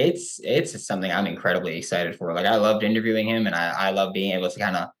it's something I'm incredibly excited for. Like, I loved interviewing him, and I love being able to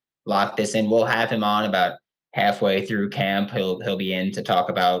kind of lock this in. We'll have him on about halfway through camp. He'll be in to talk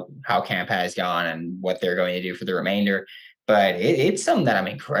about how camp has gone and what they're going to do for the remainder. But it's something that I'm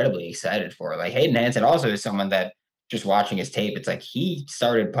incredibly excited for. Like, Hayden Hansen also is someone that, just watching his tape, it's like he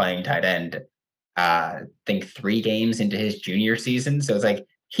started playing tight end, I think 3 games into his junior season. So it's like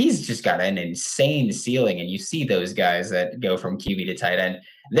he's just got an insane ceiling. And you see those guys that go from QB to tight end,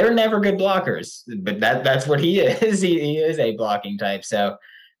 they're never good blockers, but that's what he is. He is a blocking type. So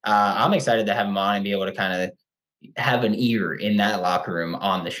I'm excited to have him on and be able to kind of have an ear in that locker room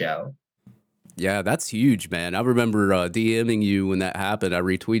on the show. Yeah, that's huge, man. I remember DMing you when that happened. I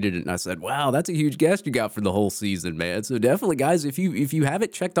retweeted it and I said, "Wow, that's a huge guest you got for the whole season, man." So definitely, guys, if you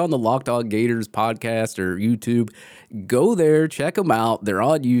haven't checked on the Locked On Gators podcast or YouTube, go there, check them out. They're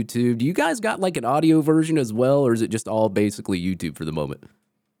on YouTube. Do you guys got like an audio version as well, or is it just all basically YouTube for the moment?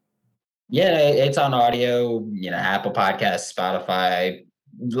 Yeah, it's on audio. Apple Podcasts, Spotify.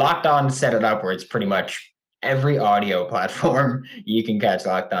 Locked On set it up where it's pretty much every audio platform you can catch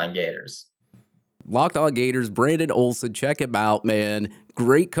Locked On Gators. Locked On Gators, Brandon Olsen, check him out, man.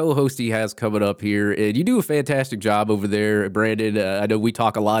 Great co-host he has coming up here, and you do a fantastic job over there, Brandon. I know we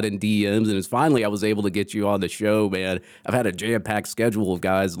talk a lot in DMs, and it's finally I was able to get you on the show, man. I've had a jam-packed schedule of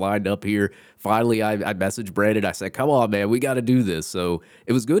guys lined up here. Finally, I messaged Brandon. I said, "Come on, man, we got to do this." So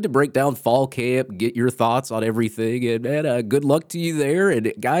it was good to break down fall camp, get your thoughts on everything, and man, good luck to you there.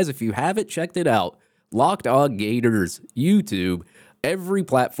 And guys, if you haven't checked it out, Locked On Gators YouTube. Every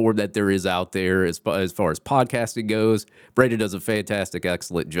platform that there is out there as far as podcasting goes. Brandon does a fantastic,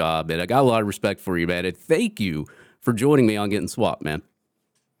 excellent job, and I got a lot of respect for you, man. And thank you for joining me on Gettin Swamped, man. Of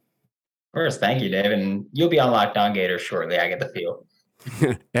course, thank you, Dave, and you'll be on Locked On Gators shortly. I get the feel.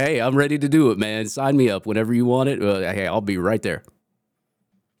 Hey, I'm ready to do it, man. Sign me up whenever you want it. Hey, I'll be right there.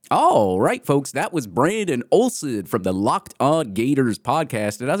 All right, folks, that was Brandon Olsen from the Locked On Gators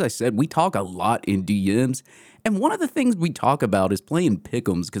podcast. And as I said, we talk a lot in DMs. And one of the things we talk about is playing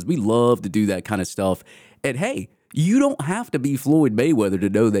pick'ems because we love to do that kind of stuff. And hey, you don't have to be Floyd Mayweather to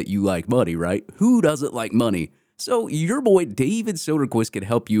know that you like money, right? Who doesn't like money? So your boy David Soderquist can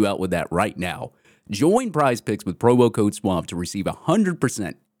help you out with that right now. Join Prize Picks with promo code SWAMP to receive a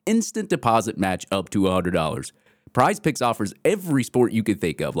 100% instant deposit match up to $100. Prize Picks offers every sport you could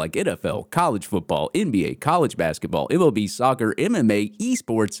think of, like NFL, college football, NBA, college basketball, MLB, soccer, MMA,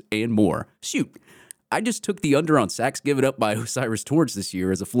 esports, and more. Shoot, I just took the under on sacks given up by Osiris Torrance this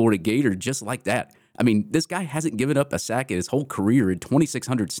year as a Florida Gator just like that. I mean, this guy hasn't given up a sack in his whole career in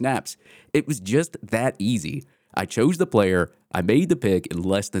 2,600 snaps. It was just that easy. I chose the player, I made the pick in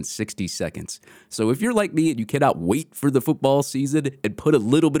less than 60 seconds. So if you're like me and you cannot wait for the football season and put a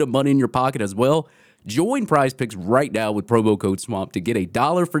little bit of money in your pocket as well, join Prize Picks right now with promo code SWAMP to get a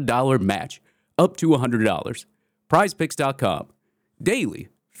dollar-for-dollar match up to $100. PrizePicks.com. Daily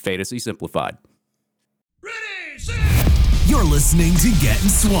Fantasy Simplified. Ready, set. You're listening to Gettin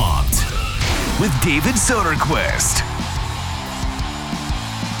Swamped with David Soderquist.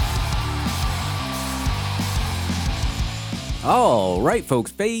 All right,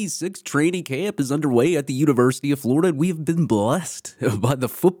 folks, Phase 6 training camp is underway at the University of Florida, and we have been blessed by the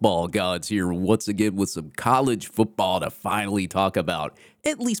football gods here once again with some college football to finally talk about,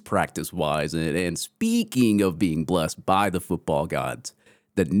 at least practice-wise. And speaking of being blessed by the football gods,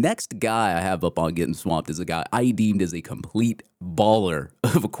 the next guy I have up on Gettin Swamped is a guy I deemed as a complete baller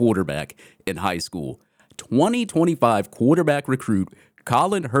of a quarterback in high school. 2025 quarterback recruit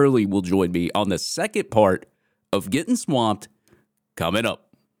Colin Hurley will join me on the second part of Gettin Swamped coming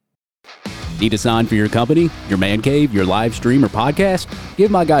up. Need a sign for your company, your man cave, your live stream, or podcast?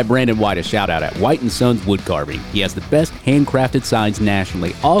 Give my guy Brandon White a shout out at White & Sons Wood Carving. He has the best handcrafted signs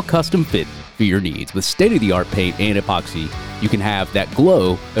nationally, all custom fit for your needs. With state-of-the-art paint and epoxy, you can have that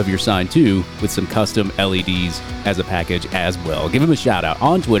glow of your sign too with some custom LEDs as a package as well. Give him a shout out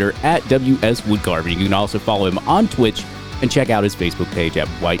on Twitter at WS Wood Carving. You can also follow him on Twitch and check out his Facebook page at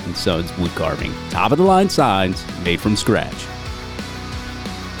White & Sons Wood Carving. Top-of-the-line signs made from scratch.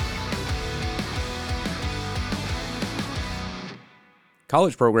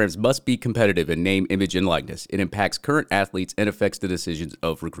 College programs must be competitive in name, image, and likeness. It impacts current athletes and affects the decisions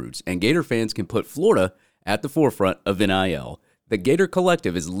of recruits. And Gator fans can put Florida at the forefront of NIL. The Gator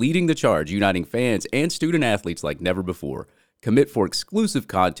Collective is leading the charge, uniting fans and student athletes like never before. Commit for exclusive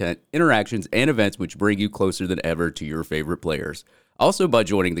content, interactions, and events which bring you closer than ever to your favorite players. Also, by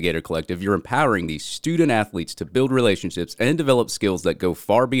joining the Gator Collective, you're empowering these student athletes to build relationships and develop skills that go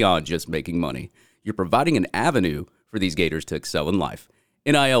far beyond just making money. You're providing an avenue for these Gators to excel in life.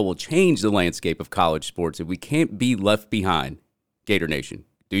 NIL will change the landscape of college sports, and we can't be left behind. Gator Nation,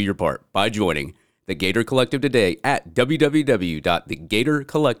 do your part by joining the Gator Collective today at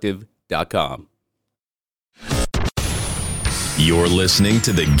www.thegatorcollective.com. You're listening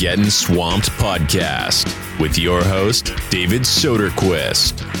to the Gettin Swamped podcast with your host, David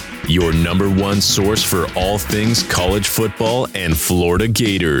Soderquist, your number one source for all things college football and Florida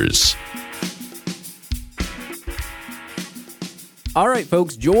Gators. All right,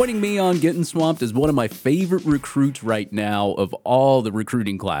 folks, joining me on Gettin Swamped is one of my favorite recruits right now of all the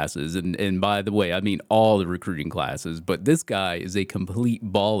recruiting classes. And by the way, I mean all the recruiting classes. But this guy is a complete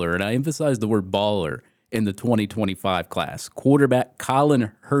baller, and I emphasize the word baller in the 2025 class. Quarterback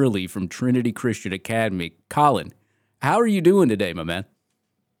Colin Hurley from Trinity Christian Academy. Colin, how are you doing today, my man?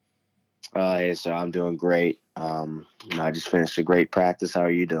 Hey, so I'm doing great. I just finished a great practice. How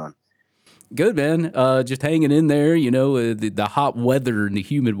are you doing? Good, man. Just hanging in there, the hot weather and the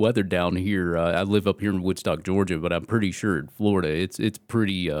humid weather down here. I live up here in Woodstock, Georgia, but I'm pretty sure in Florida it's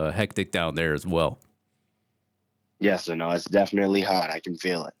pretty hectic down there as well. Yes, I know. It's definitely hot. I can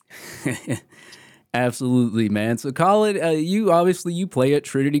feel it. Absolutely, man. So, Colin, you play at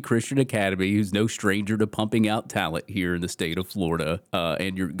Trinity Christian Academy, who's no stranger to pumping out talent here in the state of Florida.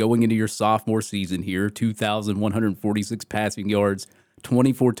 And you're going into your sophomore season here, 2,146 passing yards,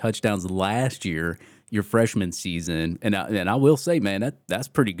 24 touchdowns last year, your freshman season. And I will say, man, that's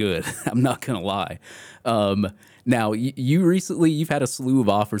pretty good. I'm not going to lie. Now, you've had a slew of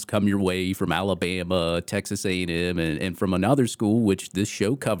offers come your way from Alabama, Texas A&M, and from another school, which this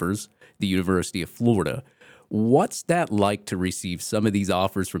show covers, the University of Florida. What's that like to receive some of these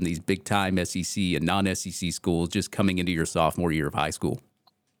offers from these big-time SEC and non-SEC schools just coming into your sophomore year of high school?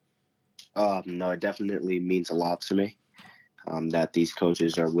 No, it definitely means a lot to me that these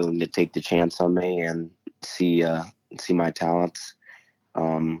coaches are willing to take the chance on me and see my talents.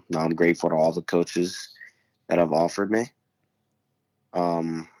 I'm grateful to all the coaches that have offered me.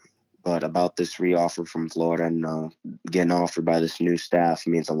 But about this reoffer from Florida and getting offered by this new staff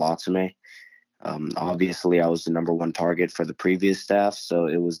means a lot to me. Obviously, I was the number one target for the previous staff, so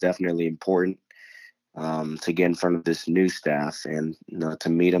it was definitely important to get in front of this new staff and to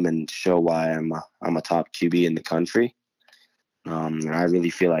meet them and show why I'm a top QB in the country. And I really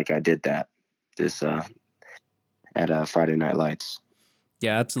feel like I did that this at Friday Night Lights.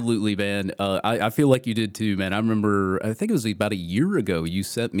 Yeah, absolutely, man. I feel like you did too, man. I remember, I think it was about a year ago, you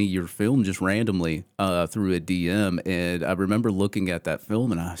sent me your film just randomly through a DM, and I remember looking at that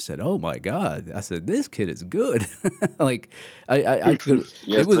film, and I said, "Oh my God!" I said, "This kid is good." Like, I could.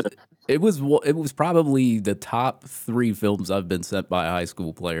 Yes, sir. It was probably the top 3 films I've been sent by a high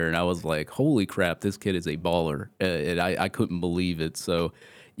school player, and I was like, "Holy crap, this kid is a baller!" And I couldn't believe it. So.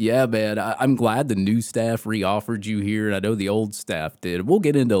 Yeah, man, I'm glad the new staff reoffered you here, and I know the old staff did. We'll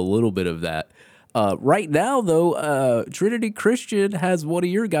get into a little bit of that. Right now, though, Trinity Christian has one of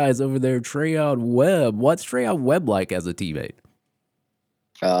your guys over there, Trayon Webb. What's Trayon Webb like as a teammate?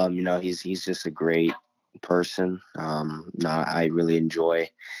 He's just a great person. I really enjoy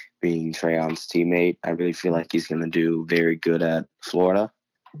being Trayon's teammate. I really feel like he's going to do very good at Florida.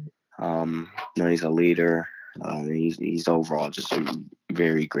 He's a leader. He's overall just a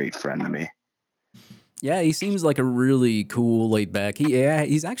very great friend to me. Yeah, he seems like a really cool, laid back.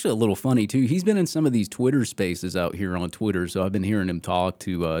 He's actually a little funny too. He's been in some of these Twitter spaces out here on Twitter, so I've been hearing him talk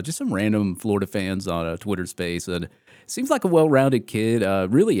to just some random Florida fans on a Twitter space, and seems like a well-rounded kid.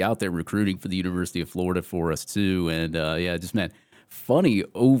 Really out there recruiting for the University of Florida for us too, and yeah, just man, funny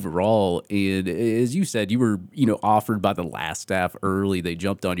overall. And as you said, you were offered by the last staff early. They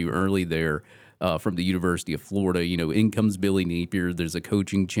jumped on you early there. From the University of Florida, in comes Billy Napier. There's a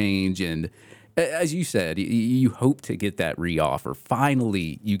coaching change, and as you said, you hope to get that reoffer.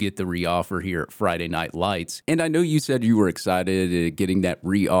 Finally, you get the reoffer here at Friday Night Lights. And I know you said you were excited at getting that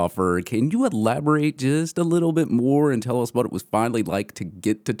reoffer. Can you elaborate just a little bit more and tell us what it was finally like to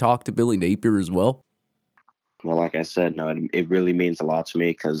get to talk to Billy Napier as well? Well, like I said, it really means a lot to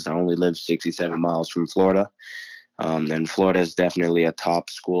me because I only live 67 miles from Florida. And Florida is definitely a top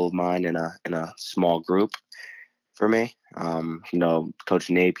school of mine in a small group for me. Coach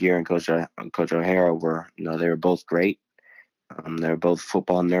Napier and Coach O'Hara they were both great. They were both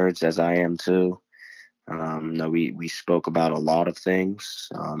football nerds, as I am too. We spoke about a lot of things.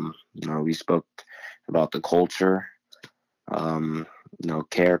 We spoke about the culture,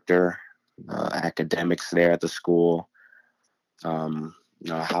 character, academics there at the school,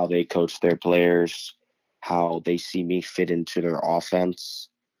 how they coach their players, how they see me fit into their offense.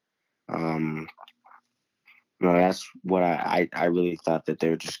 That's what I really thought that they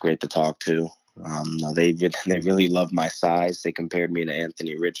were just great to talk to. They really loved my size. They compared me to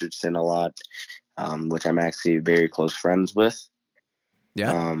Anthony Richardson a lot, which I'm actually very close friends with.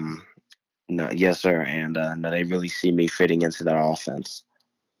 Yeah. Yes, sir. And they really see me fitting into that offense.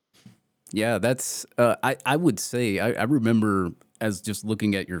 Yeah, that's I would say I remember as just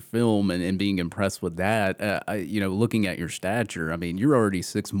looking at your film and being impressed with that. Looking at your stature, I mean, you're already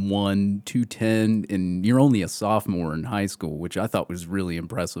 6'1", 210, and you're only a sophomore in high school, which I thought was really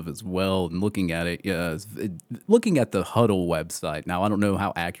impressive as well. And looking at it, looking at the Huddle website. Now, I don't know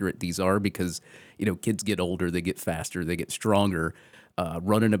how accurate these are because kids get older, they get faster, they get stronger.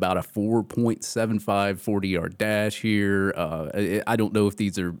 Running about a 4.75 40-yard dash here. I don't know if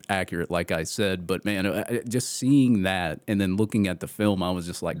these are accurate, like I said, but man, just seeing that and then looking at the film, I was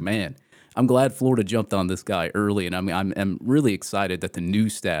just like, man, I'm glad Florida jumped on this guy early, and I'm really excited that the new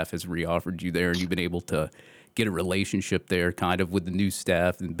staff has reoffered you there, and you've been able to get a relationship there, kind of with the new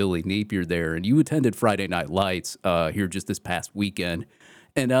staff and Billy Napier there, and you attended Friday Night Lights here just this past weekend.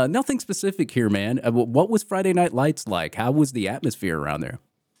 And nothing specific here, man. What was Friday Night Lights like? How was the atmosphere around there?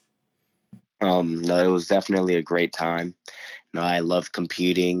 It was definitely a great time. I love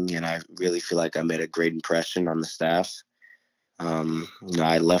competing, and I really feel like I made a great impression on the staff.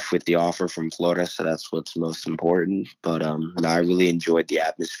 I left with the offer from Florida, so that's what's most important. But I really enjoyed the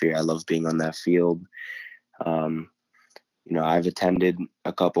atmosphere. I love being on that field. I've attended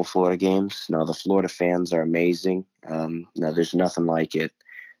a couple Florida games. The Florida fans are amazing. There's nothing like it.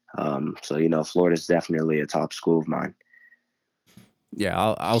 Florida's definitely a top school of mine.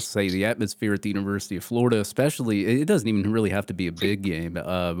 Yeah, I'll say the atmosphere at the University of Florida, especially, it doesn't even really have to be a big game.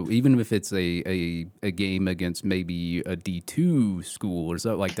 Even if it's a game against maybe a D2 school or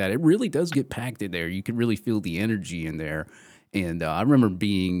something like that, it really does get packed in there. You can really feel the energy in there. And I remember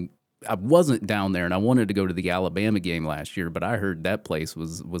I wasn't down there, and I wanted to go to the Alabama game last year, but I heard that place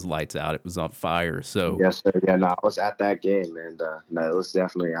was lights out. It was on fire. So yes, sir. Yeah, I was at that game, and it was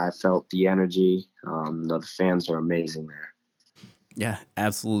definitely. I felt the energy. The fans are amazing there. Yeah,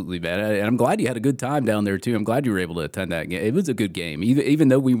 absolutely, man. And I'm glad you had a good time down there too. I'm glad you were able to attend that game. It was a good game, even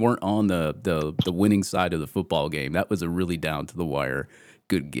though we weren't on the winning side of the football game. That was a really down to the wire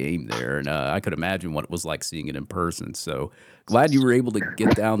good game there, and I could imagine what it was like seeing it in person. So glad you were able to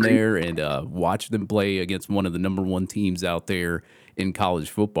get down there and watch them play against one of the number one teams out there in college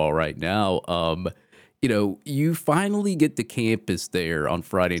football right now. You finally get to campus there on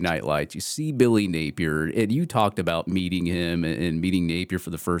Friday Night Lights. You see Billy Napier, and you talked about meeting him and meeting Napier for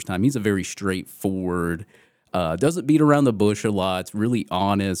the first time. He's a very straightforward, doesn't beat around the bush a lot. It's really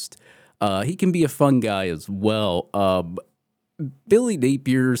honest. He can be a fun guy as well. Billy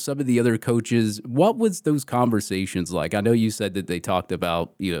Napier, some of the other coaches, what was those conversations like? I know you said that they talked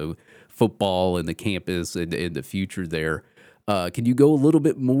about, football and the campus and the future there. Can you go a little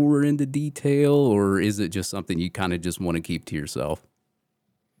bit more into detail, or is it just something you kind of just want to keep to yourself?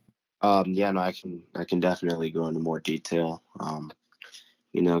 Yeah, no, I can definitely go into more detail.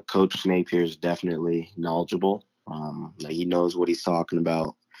 Coach Napier is definitely knowledgeable. Like, he knows what he's talking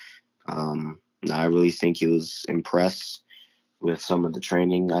about. I really think he was impressed with some of the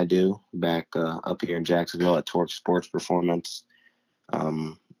training I do back up here in Jacksonville at Torque Sports Performance.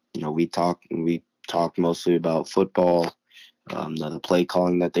 We talk mostly about football. The play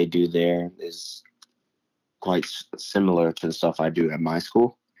calling that they do there is quite similar to the stuff I do at my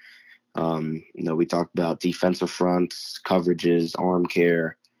school. We talked about defensive fronts, coverages, arm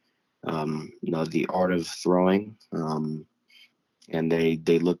care, the art of throwing. And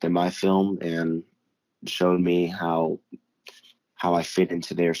they looked at my film and showed me how I fit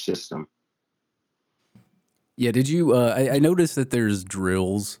into their system. Yeah, did you? I noticed that there's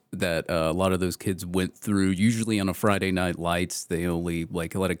drills that a lot of those kids went through. Usually on a Friday Night Lights, they only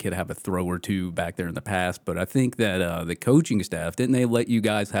like let a kid have a throw or two back there in the past. But I think that the coaching staff, didn't they let you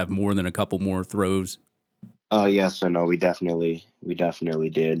guys have more than a couple more throws? Yes or no, we definitely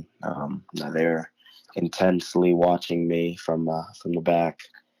did. They're intensely watching me from the back,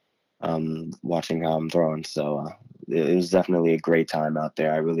 watching how I'm throwing. So it was definitely a great time out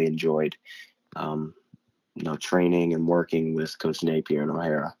there. I really enjoyed. Training and working with Coach Napier and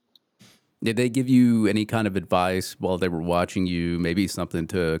O'Hara. Did they give you any kind of advice while they were watching you? Maybe something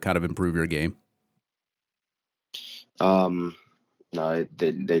to kind of improve your game? No,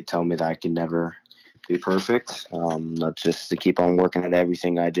 they tell me that I can never be perfect. Not just to keep on working at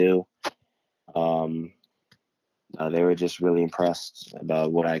everything I do. They were just really impressed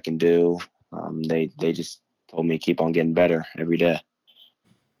about what I can do. They just told me keep on getting better every day.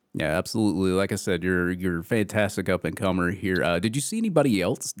 Yeah, absolutely. Like I said, you're a fantastic up and comer here. Did you see anybody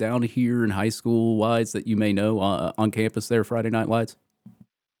else down here in high school wise that you may know on campus there Friday Night Lights?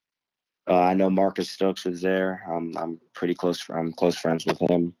 I know Marcus Stokes was there. I'm pretty close. I'm close friends with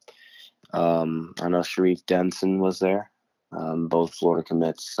him. I know Sharif Denson was there. Both Florida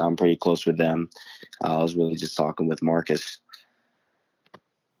commits. I'm pretty close with them. I was really just talking with Marcus.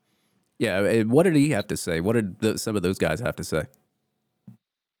 Yeah, and what did he have to say? What did some of those guys have to say?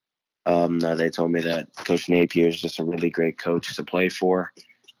 No, they told me that Coach Napier is just a really great coach to play for,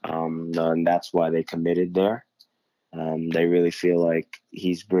 and that's why they committed there. They really feel like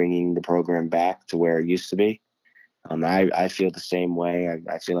he's bringing the program back to where it used to be. I feel the same way.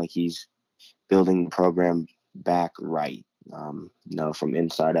 I feel like he's building the program back right, from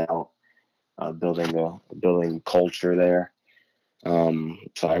inside out, building culture there.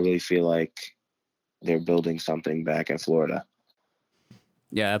 So I really feel like they're building something back in Florida.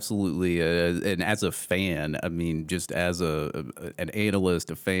 Yeah, absolutely. And as a fan, I mean, just as an analyst,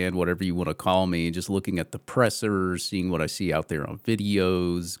 a fan, whatever you want to call me, just looking at the pressers, seeing what I see out there on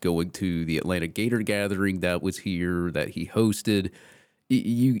videos, going to the Atlanta Gator gathering that was here that he hosted,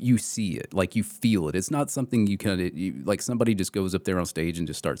 you see it, like you feel it. It's not something like somebody just goes up there on stage and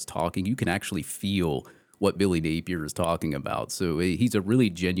just starts talking. You can actually feel what Billy Napier is talking about. So he's a really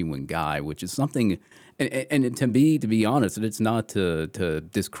genuine guy, which is something. And to be honest, and it's not to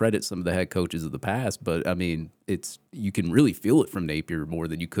discredit some of the head coaches of the past, but I mean, you can really feel it from Napier more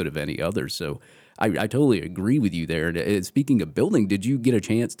than you could of any other. So I totally agree with you there. And speaking of building, did you get a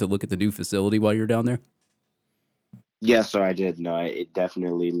chance to look at the new facility while you're down there? Yeah, so I did. No, it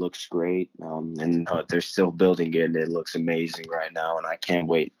definitely looks great. And they're still building it, and it looks amazing right now. And I can't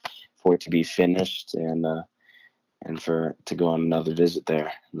wait for it to be finished and to go on another visit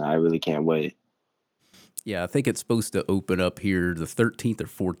there. No, I really can't wait. Yeah, I think it's supposed to open up here the 13th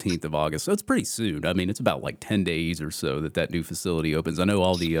or 14th of August. So it's pretty soon. I mean, it's about like 10 days or so that new facility opens. I know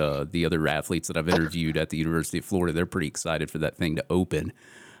all the other athletes that I've interviewed at the University of Florida, they're pretty excited for that thing to open.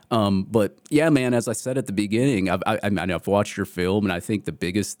 But yeah, man, as I said at the beginning, I've watched your film, and I think the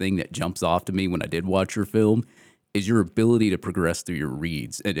biggest thing that jumps off to me when I did watch your film is your ability to progress through your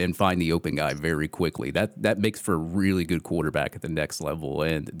reads and find the open guy very quickly. That makes for a really good quarterback at the next level.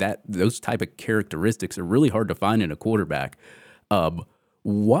 And those type of characteristics are really hard to find in a quarterback.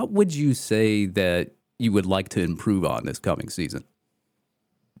 What would you say that you would like to improve on this coming season?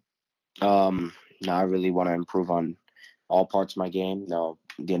 No, I really want to improve on all parts of my game.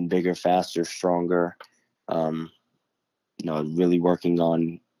 Getting bigger, faster, stronger. Really working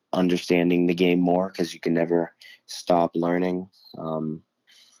on understanding the game more, because you can never stop learning. I'm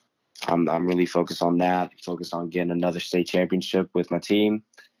really focused on that. Focused on getting another state championship with my team.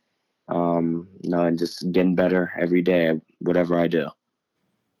 And just getting better every day, whatever I do.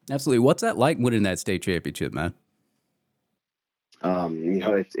 Absolutely. What's that like, winning that state championship, man?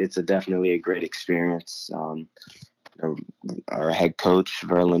 It's definitely a great experience. Our head coach,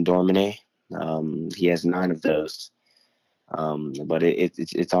 Verlin Dormany, he has 9 of those. But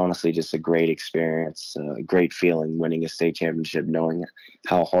it's honestly just a great experience, a great feeling winning a state championship, knowing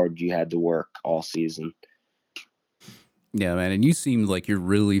how hard you had to work all season. Yeah, man, and you seem like you're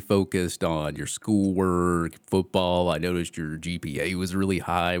really focused on your schoolwork, football. I noticed your GPA was really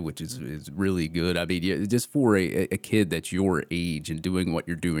high, which is really good. I mean, yeah, just for a kid that's your age and doing what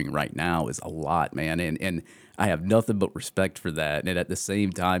you're doing right now is a lot, man. And I have nothing but respect for that. And at the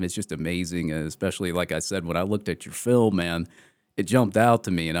same time, it's just amazing, especially like I said, when I looked at your film, man, it jumped out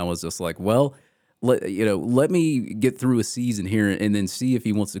to me, and I was just like, well, let me get through a season here and then see if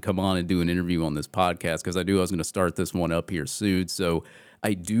he wants to come on and do an interview on this podcast, because I was going to start this one up here soon. So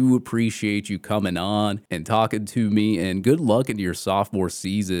I do appreciate you coming on and talking to me, and good luck into your sophomore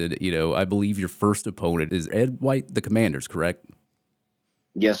season. I believe your first opponent is Ed White, the Commanders, correct?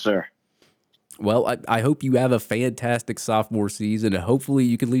 Yes, sir. Well, I hope you have a fantastic sophomore season, and hopefully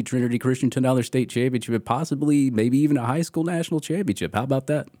you can lead Trinity Christian to another state championship and possibly maybe even a high school national championship. How about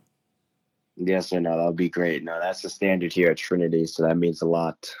that? Yes, sir. No, that'll be great. No, that's the standard here at Trinity, so that means a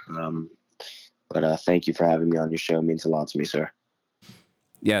lot. But thank you for having me on your show. It means a lot to me, sir.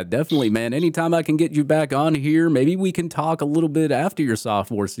 Yeah, definitely, man. Anytime I can get you back on here, maybe we can talk a little bit after your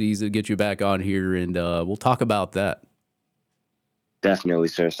sophomore season, get you back on here, and we'll talk about that. Definitely,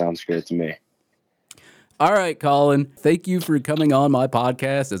 sir. Sounds good to me. All right, Colin, thank you for coming on my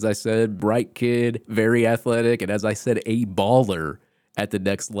podcast. As I said, bright kid, very athletic, and as I said, a baller at the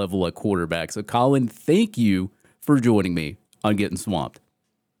next level at quarterback. So, Colin, thank you for joining me on Gettin Swamped.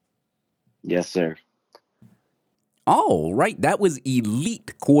 Yes, sir. All right, that was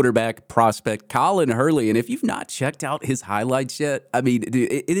elite quarterback prospect Colin Hurley. And if you've not checked out his highlights yet, I mean,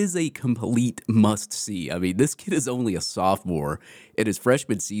 dude, it is a complete must-see. I mean, this kid is only a sophomore. In his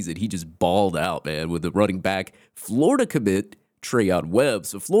freshman season, he just balled out, man, with the running back Florida commit Trayon Webb.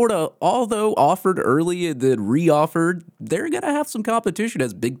 So Florida, although offered early and then re-offered, they're going to have some competition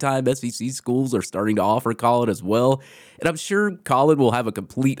as big-time SEC schools are starting to offer Colin as well. And I'm sure Colin will have a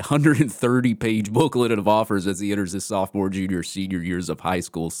complete 130-page booklet of offers as he enters his sophomore, junior, senior years of high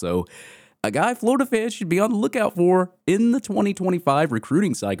school. So a guy Florida fans should be on the lookout for in the 2025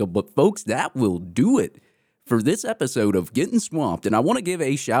 recruiting cycle. But folks, that will do it for this episode of Gettin Swamped. And I want to give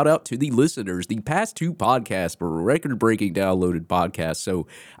a shout out to the listeners. The past 2 podcasts were record-breaking downloaded podcasts. So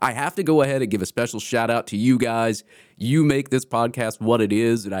I have to go ahead and give a special shout out to you guys. You make this podcast what it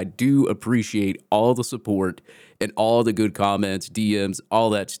is, and I do appreciate all the support and all the good comments, DMs,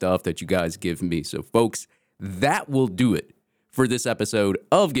 all that stuff that you guys give me. So folks, that will do it for this episode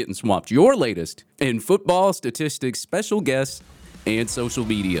of Gettin Swamped, your latest in football, statistics, special guests, and social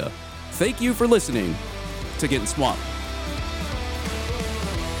media. Thank you for listening to Gettin Swamped.